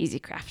little easy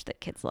craft that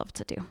kids love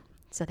to do.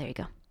 So there you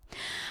go.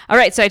 All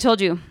right, so I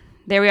told you,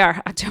 there we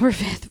are, October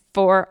 5th,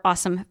 4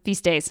 awesome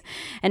feast days.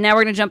 And now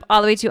we're going to jump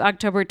all the way to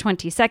October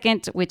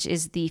 22nd, which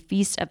is the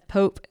Feast of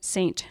Pope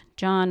St.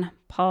 John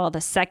Paul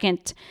II.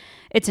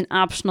 It's an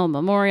optional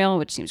memorial,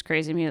 which seems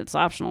crazy to me that it's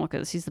optional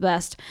because he's the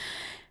best.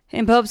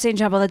 And Pope St.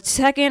 John Paul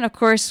II, of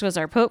course, was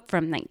our Pope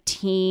from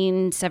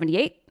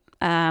 1978.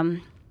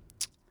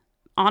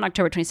 On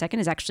October 22nd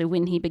is actually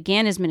when he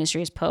began his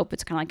ministry as Pope.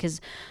 It's kind of like his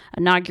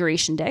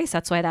inauguration day, so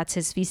that's why that's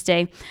his feast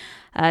day.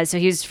 So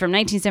he was from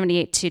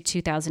 1978 to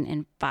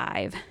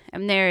 2005.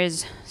 And there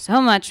is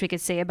so much we could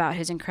say about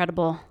his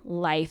incredible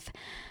life.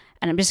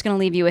 And I'm just going to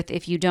leave you with,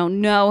 if you don't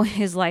know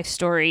his life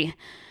story,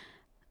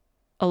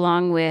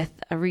 along with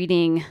a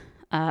reading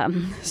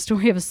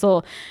Story of a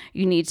Soul,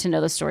 you need to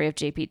know the story of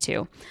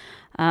JP2.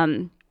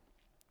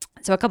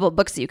 So a couple of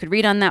books that you could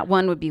read on that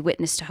one would be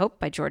Witness to Hope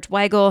by George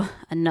Weigel.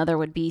 Another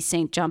would be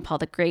St. John Paul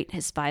the Great,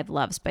 His Five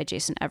Loves by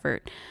Jason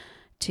Everett.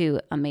 Two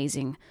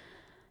amazing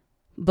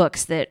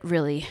books that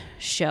really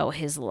show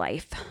his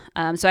life.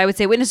 So I would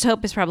say Witness to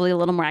Hope is probably a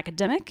little more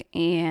academic,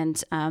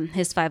 and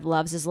His Five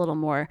Loves is a little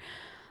more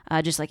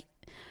just like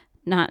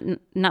not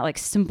like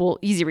simple,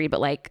 easy read, but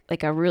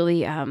like a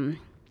really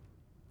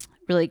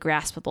really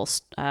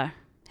graspable.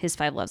 His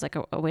Five Loves, like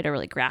a way to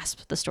really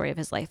grasp the story of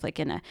his life, like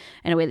in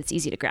a way that's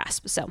easy to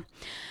grasp. So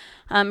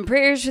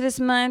prayers for this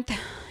month.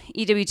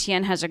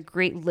 EWTN has a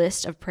great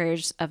list of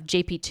prayers of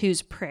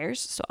JP2's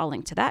prayers, so I'll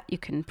link to that. You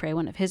can pray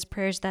one of his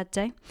prayers that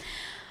day.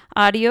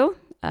 Audio,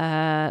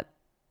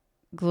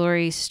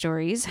 Glory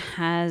Stories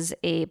has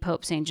a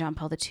Pope St. John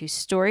Paul II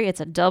story. It's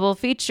a double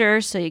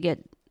feature, so you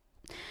get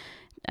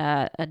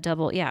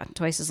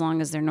twice as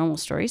long as their normal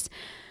stories,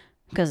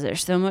 because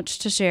there's so much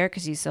to share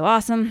because he's so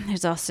awesome.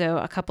 There's also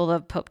a couple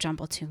of Pope John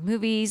Paul II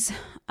movies.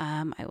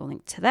 I will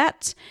link to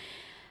that.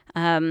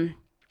 And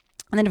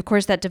then, of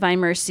course, that Divine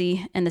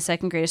Mercy and the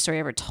Second Greatest Story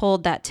Ever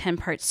Told, that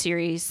 10-part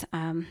series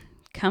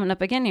coming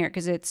up again here,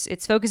 because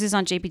its focuses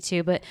on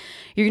JP2, but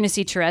you're going to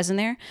see Therese in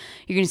there.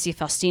 You're going to see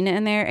Faustina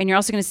in there. And you're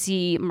also going to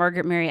see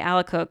Margaret Mary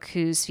Alacoque,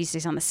 whose feast day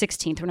is on the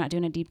 16th. We're not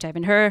doing a deep dive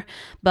in her,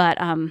 but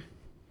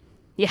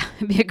yeah,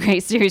 it'd be a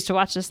great series to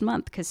watch this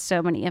month because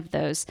so many of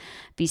those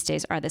feast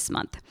days are this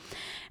month.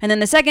 And then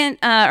the second,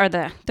 or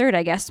the third,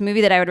 I guess,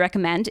 movie that I would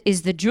recommend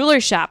is The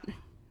Jeweler's Shop,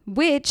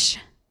 which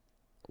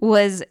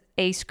was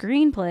a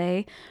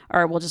screenplay,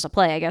 or well, just a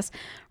play, I guess,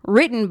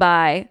 written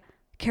by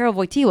Karol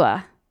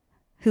Wojtyła,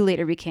 who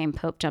later became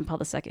Pope John Paul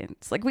II.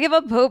 It's like, we have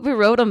a Pope who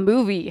wrote a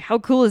movie. How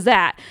cool is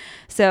that?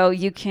 So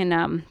you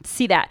can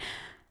see that.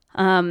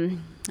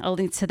 I'll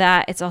link to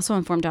that. It's also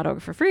on form.org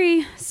for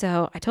free.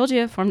 So I told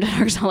you,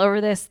 form.org is all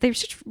over this. They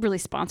should really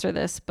sponsor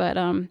this, but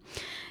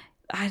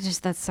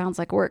that sounds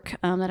like work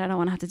that I don't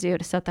want to have to do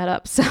to set that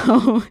up.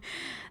 So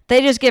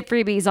they just get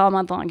freebies all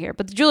month long here.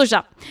 But The Jeweler's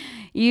Shop,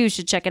 you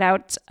should check it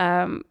out.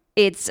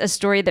 It's a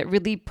story that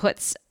really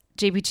puts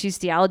JP2's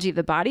theology of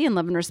the body and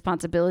love and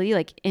responsibility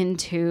like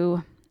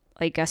into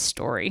like a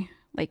story.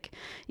 Like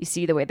you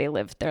see the way they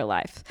live their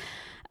life.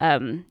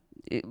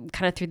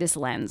 Kind of through this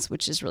lens,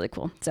 which is really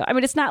cool. So, I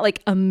mean, it's not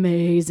like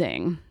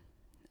amazing,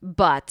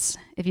 but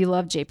if you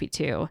love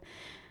JP2,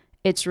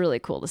 it's really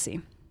cool to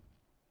see.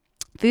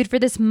 Food for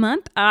this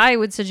month, I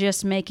would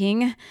suggest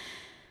making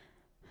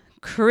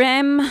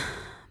creme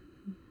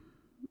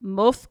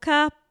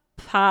mofka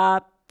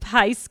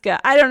papiska.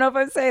 I don't know if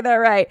I'm saying that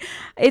right.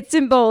 It's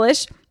in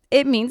Polish.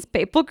 It means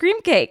papal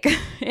cream cake,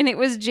 and it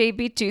was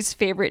JP2's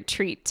favorite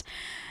treat.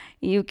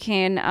 You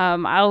can,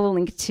 I'll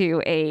link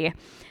to a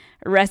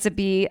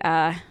recipe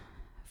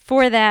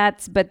for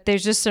that, but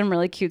there's just some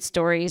really cute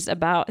stories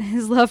about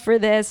his love for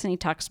this, and he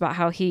talks about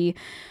how he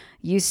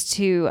used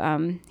to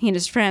he and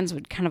his friends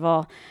would kind of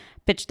all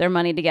pitch their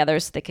money together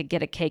so they could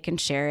get a cake and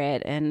share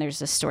it. And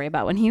there's a story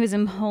about when he was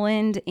in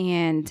Poland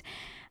and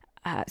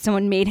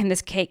someone made him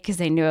this cake because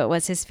they knew it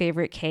was his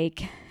favorite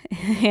cake,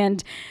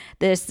 and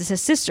this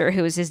sister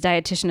who was his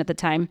dietitian at the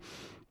time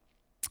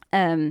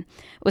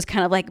was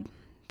kind of like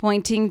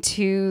pointing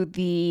to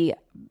the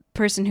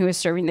person who was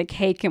serving the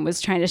cake and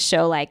was trying to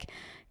show like,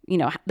 you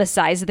know, the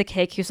size of the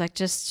cake. She's like,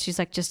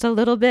 just a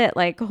little bit,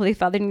 like Holy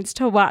Father needs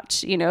to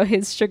watch, you know,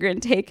 his sugar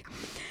intake.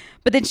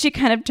 But then she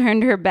kind of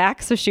turned her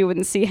back so she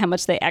wouldn't see how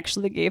much they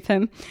actually gave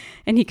him.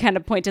 And he kind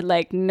of pointed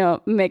like,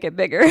 no, make it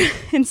bigger.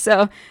 And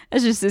so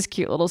it's just this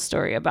cute little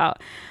story about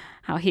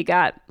how he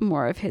got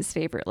more of his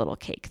favorite little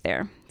cake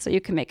there. So you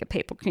can make a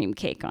papal cream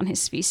cake on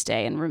his feast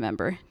day and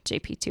remember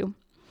JP2.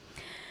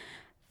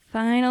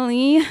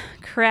 Finally,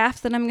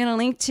 craft that I'm going to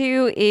link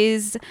to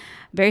is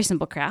very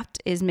simple craft,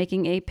 is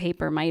making a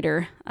paper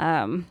miter.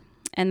 And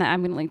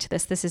I'm going to link to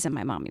this. This is in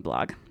my mommy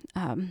blog.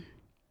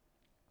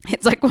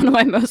 It's like one of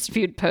my most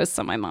viewed posts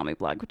on my mommy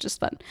blog, which is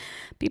fun.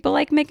 People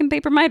like making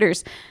paper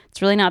miters.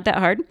 It's really not that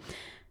hard.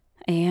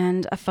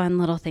 And a fun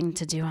little thing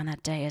to do on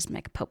that day is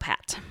make a Pope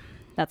hat.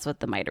 That's what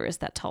the miter is,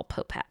 that tall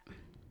Pope hat.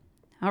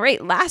 All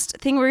right, last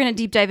thing we're going to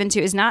deep dive into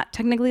is not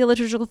technically a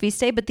liturgical feast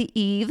day, but the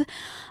eve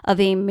of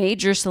a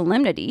major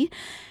solemnity,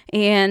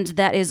 and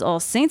that is All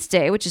Saints'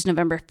 Day, which is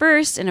November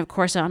 1st, and of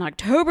course on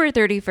October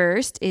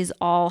 31st is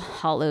All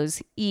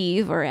Hallows'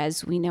 Eve, or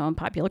as we know in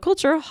popular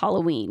culture,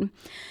 Halloween.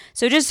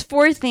 So just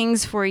 4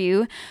 things for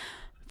you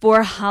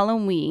for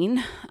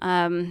Halloween,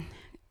 kind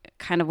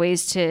of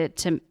ways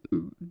to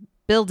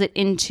build it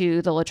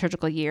into the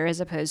liturgical year as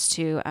opposed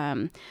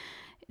to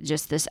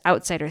just this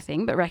outsider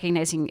thing, but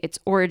recognizing its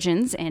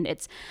origins and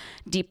its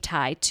deep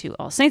tie to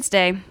All Saints'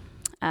 Day.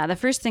 The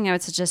first thing I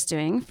would suggest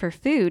doing for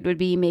food would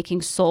be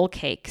making soul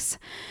cakes.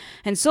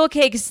 And soul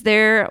cakes,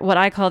 they're what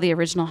I call the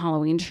original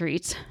Halloween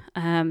treat.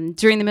 During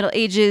the Middle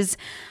Ages,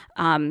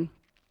 on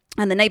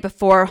the night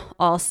before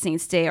All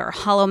Saints' Day, or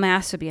Hallow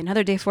Mass would be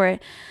another day for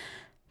it,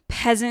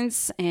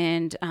 peasants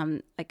and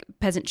like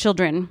peasant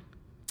children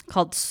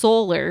called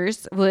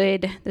soulers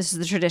this is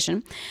the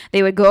tradition,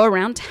 they would go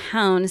around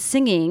town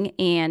singing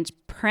and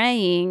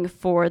praying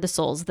for the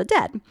souls of the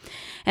dead.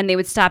 And they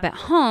would stop at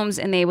homes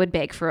and they would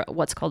beg for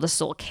what's called a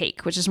soul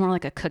cake, which is more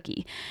like a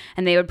cookie.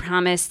 And they would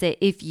promise that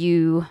if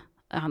you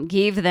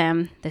gave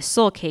them the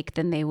soul cake,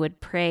 then they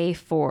would pray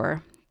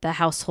for the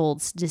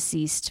household's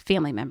deceased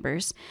family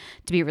members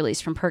to be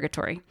released from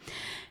purgatory.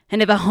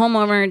 And if a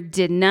homeowner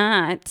did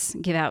not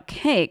give out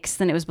cakes,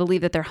 then it was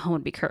believed that their home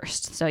would be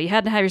cursed. So you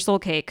had to have your soul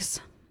cakes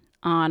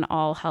on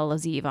All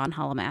Hallows Eve, on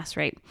Hallowmas,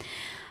 right?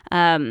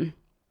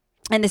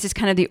 And this is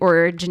kind of the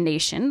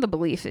origination. The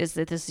belief is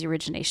that this is the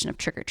origination of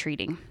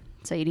trick-or-treating.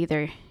 So you'd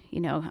either,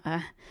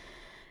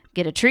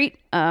 get a treat,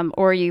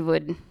 or you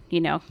would,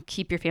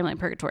 keep your family in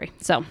purgatory.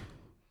 So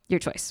your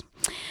choice.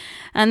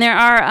 And there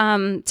are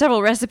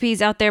several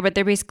recipes out there, but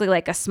they're basically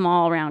like a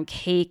small round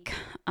cake,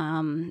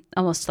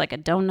 almost like a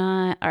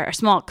donut, or a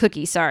small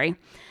cookie,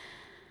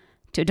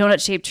 to a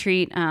donut-shaped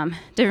treat,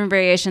 different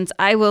variations.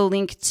 I will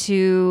link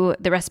to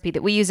the recipe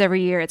that we use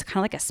every year. It's kind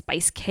of like a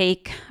spice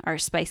cake or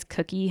spice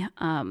cookie,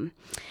 and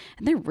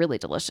they're really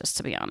delicious,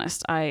 to be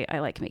honest. I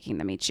like making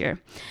them each year.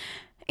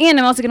 And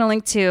I'm also going to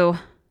link to,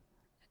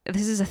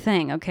 this is a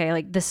thing, okay,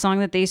 like the song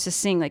that they used to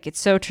sing, like it's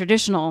so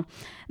traditional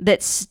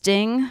that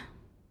Sting,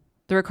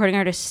 the recording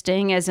artist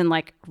Sting, as in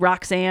like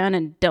Roxanne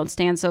and Don't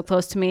Stand So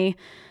Close to Me,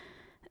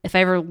 If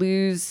I Ever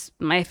Lose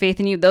My Faith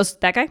in You,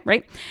 that guy,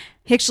 right?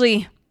 He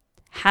actually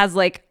has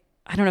like,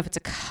 I don't know if it's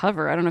a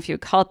cover, I don't know if you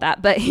would call it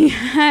that, but he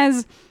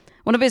has,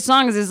 one of his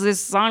songs is this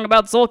song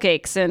about soul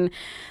cakes, and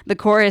the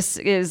chorus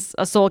is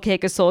a soul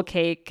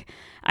cake,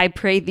 I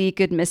pray thee,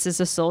 good missus,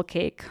 a soul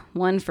cake.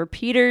 1 for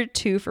Peter,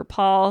 2 for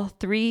Paul,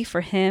 3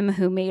 for him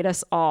who made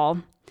us all.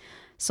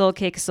 Soul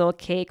cake,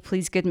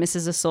 please, good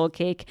missus, a soul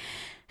cake.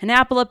 An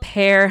apple, a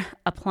pear,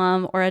 a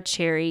plum, or a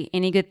cherry,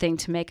 any good thing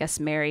to make us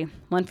merry.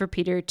 1 for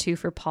Peter, 2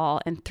 for Paul,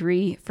 and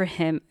 3 for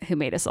him who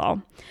made us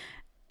all.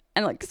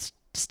 And like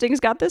Sting's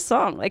got this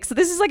song. Like, so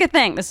this is like a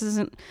thing. This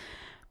isn't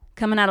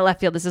coming out of left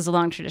field. This is a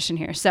long tradition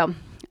here. So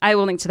I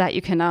will link to that.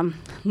 You can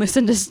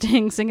listen to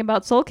Sting sing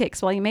about soul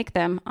cakes while you make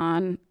them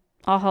on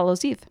All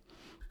Hallows Eve.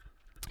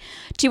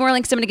 2 more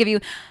links I'm going to give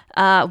you.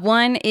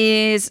 One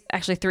is,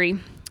 actually 3,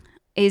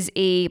 is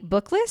a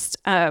book list.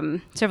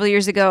 Several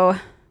years ago,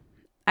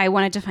 I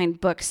wanted to find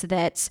books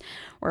that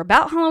were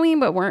about Halloween,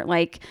 but weren't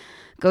like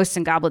ghosts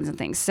and goblins and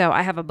things. So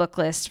I have a book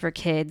list for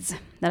kids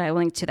that I will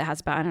link to that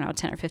has about,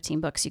 10 or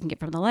 15 books you can get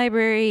from the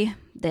library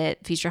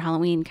that feature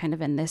Halloween kind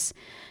of in this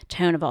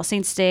tone of All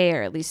Saints Day,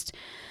 or at least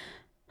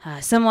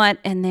somewhat.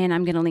 And then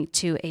I'm going to link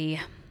to a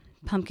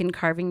pumpkin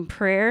carving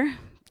prayer.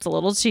 It's a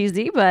little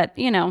cheesy, but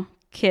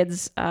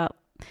kids,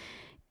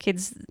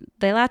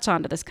 they latch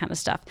on to this kind of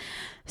stuff.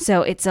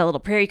 So it's a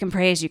little prayer you can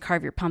pray as you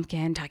carve your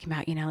pumpkin, talking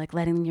about, like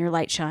letting your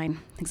light shine,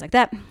 things like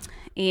that.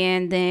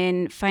 And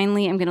then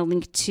finally, I'm going to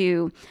link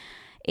to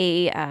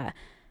a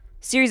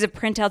series of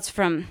printouts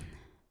from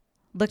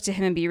Look to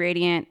Him and Be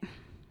Radiant.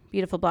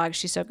 Beautiful blog.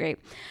 She's so great.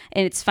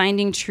 And it's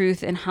Finding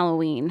Truth in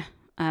Halloween.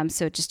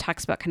 So it just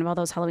talks about kind of all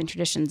those Halloween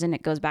traditions, and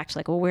it goes back to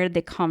like, well, where did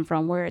they come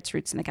from? Where are its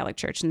roots in the Catholic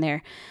Church? And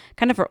they're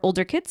kind of for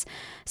older kids.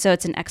 So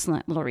it's an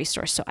excellent little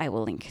resource. So I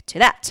will link to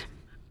that.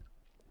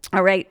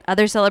 All right.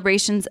 Other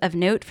celebrations of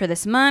note for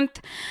this month.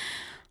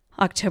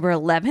 October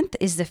 11th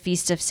is the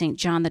feast of St.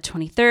 John the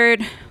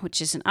 23rd,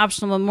 which is an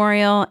optional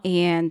memorial.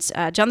 And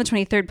John the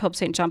 23rd, Pope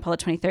St. John Paul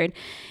III,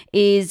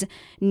 is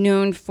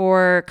known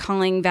for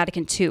calling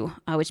Vatican II,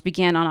 which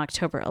began on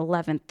October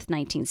 11th,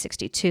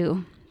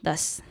 1962.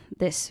 Thus,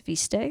 this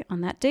feast day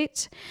on that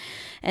date.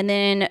 And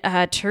then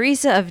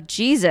Teresa of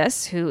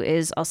Jesus, who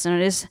is also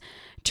known as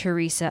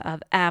Teresa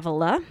of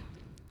Avila.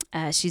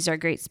 She's our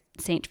great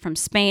saint from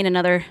Spain,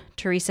 another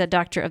Teresa,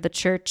 Doctor of the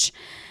Church.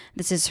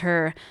 This is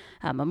her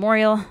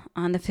memorial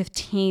on the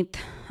 15th.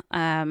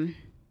 And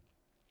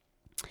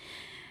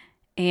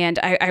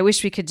I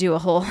wish we could do a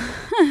whole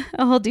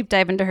deep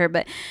dive into her,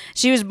 but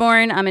she was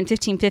born in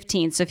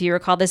 1515. So if you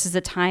recall, this is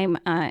a time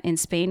in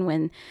Spain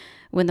when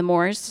the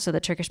Moors, so the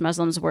Turkish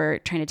Muslims, were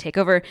trying to take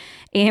over.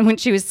 And when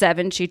she was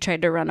 7, she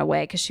tried to run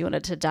away because she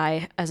wanted to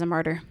die as a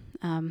martyr.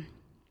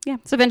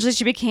 So eventually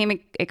she became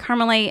a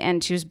Carmelite,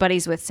 and she was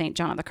buddies with St.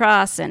 John of the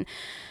Cross, and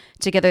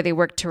together they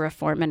worked to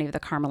reform many of the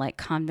Carmelite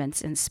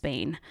convents in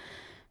Spain.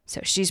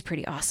 So she's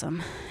pretty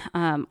awesome.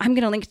 I'm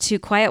going to link to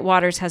Quiet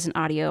Waters, has an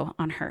audio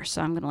on her,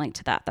 so I'm going to link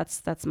to that.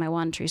 That's my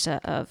one Teresa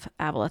of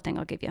Avila thing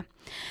I'll give you.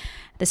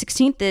 The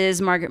 16th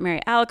is Margaret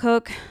Mary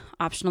Alacoque,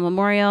 optional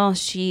memorial.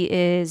 She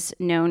is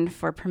known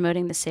for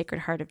promoting the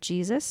Sacred Heart of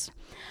Jesus.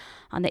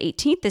 On the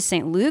 18th is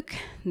St. Luke,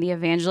 the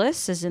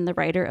evangelist, as in the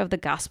writer of the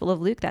Gospel of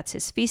Luke. That's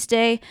his feast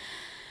day.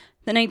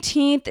 The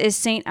 19th is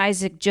St.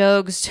 Isaac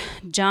Jogues,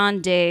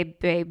 John de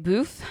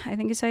Brebeuf, I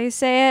think is how you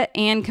say it,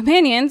 and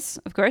companions,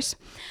 of course,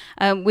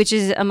 which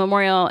is a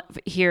memorial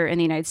here in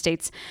the United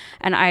States.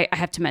 And I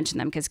have to mention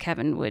them because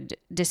Kevin would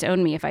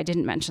disown me if I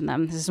didn't mention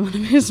them. This is one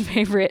of his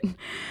favorite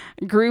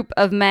group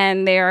of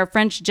men. They are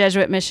French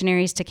Jesuit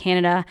missionaries to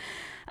Canada.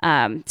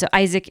 So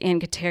Isaac and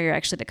Cotter are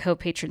actually the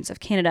co-patrons of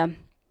Canada.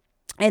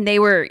 And they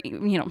were,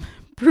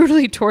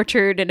 brutally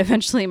tortured and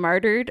eventually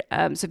martyred.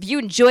 So if you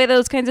enjoy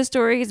those kinds of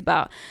stories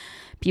about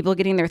people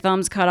getting their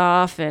thumbs cut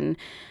off and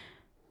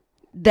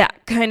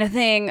that kind of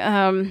thing,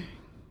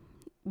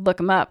 look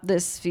them up.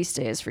 This feast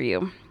day is for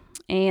you.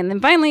 And then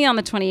finally on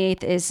the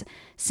 28th is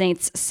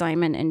Saints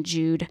Simon and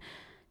Jude,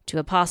 2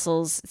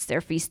 apostles. It's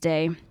their feast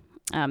day.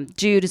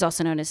 Jude is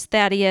also known as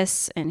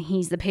Thaddeus, and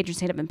he's the patron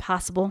saint of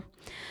impossible.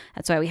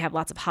 That's why we have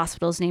lots of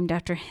hospitals named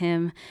after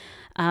him.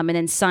 And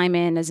then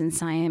Simon as in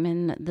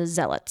Simon the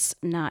Zealots,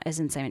 not as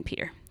in Simon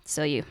Peter.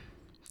 So you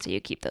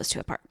keep those 2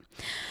 apart.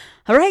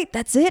 All right,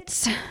 that's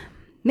it.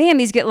 Man,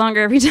 these get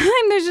longer every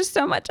time. There's just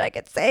so much I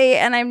could say,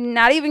 and I'm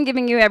not even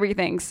giving you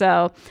everything.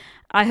 So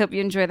I hope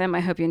you enjoy them.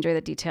 I hope you enjoy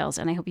the details,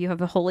 and I hope you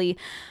have a holy,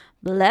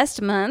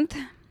 blessed month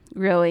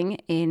growing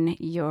in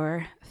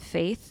your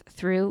faith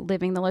through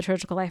living the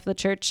liturgical life of the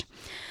church.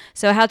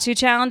 So how-to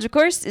challenge, of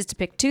course, is to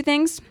pick 2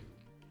 things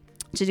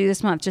to do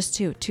this month. Just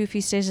 2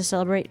 feast days to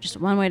celebrate, just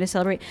one way to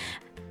celebrate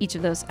each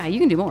of those. You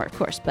can do more, of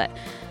course, but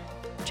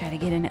try to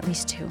get in at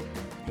least 2.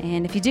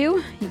 And if you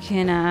do, you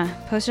can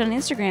post it on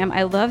Instagram.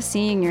 I love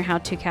seeing your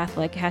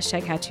 #HowToCatholic,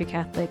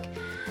 #HowToCatholic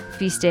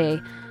feast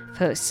day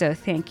posts. So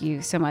thank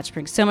you so much. It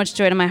brings so much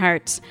joy to my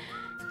heart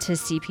to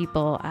see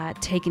people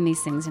taking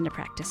these things into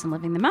practice and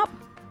living them out.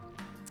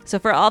 So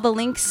for all the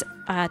links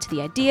to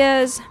the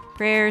ideas,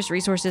 prayers,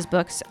 resources,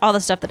 books, all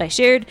the stuff that I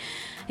shared,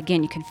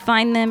 again, you can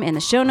find them in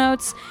the show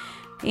notes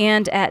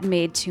and at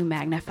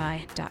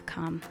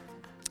madetomagnify.com.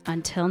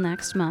 Until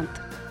next month,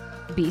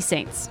 be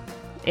saints.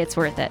 It's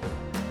worth it.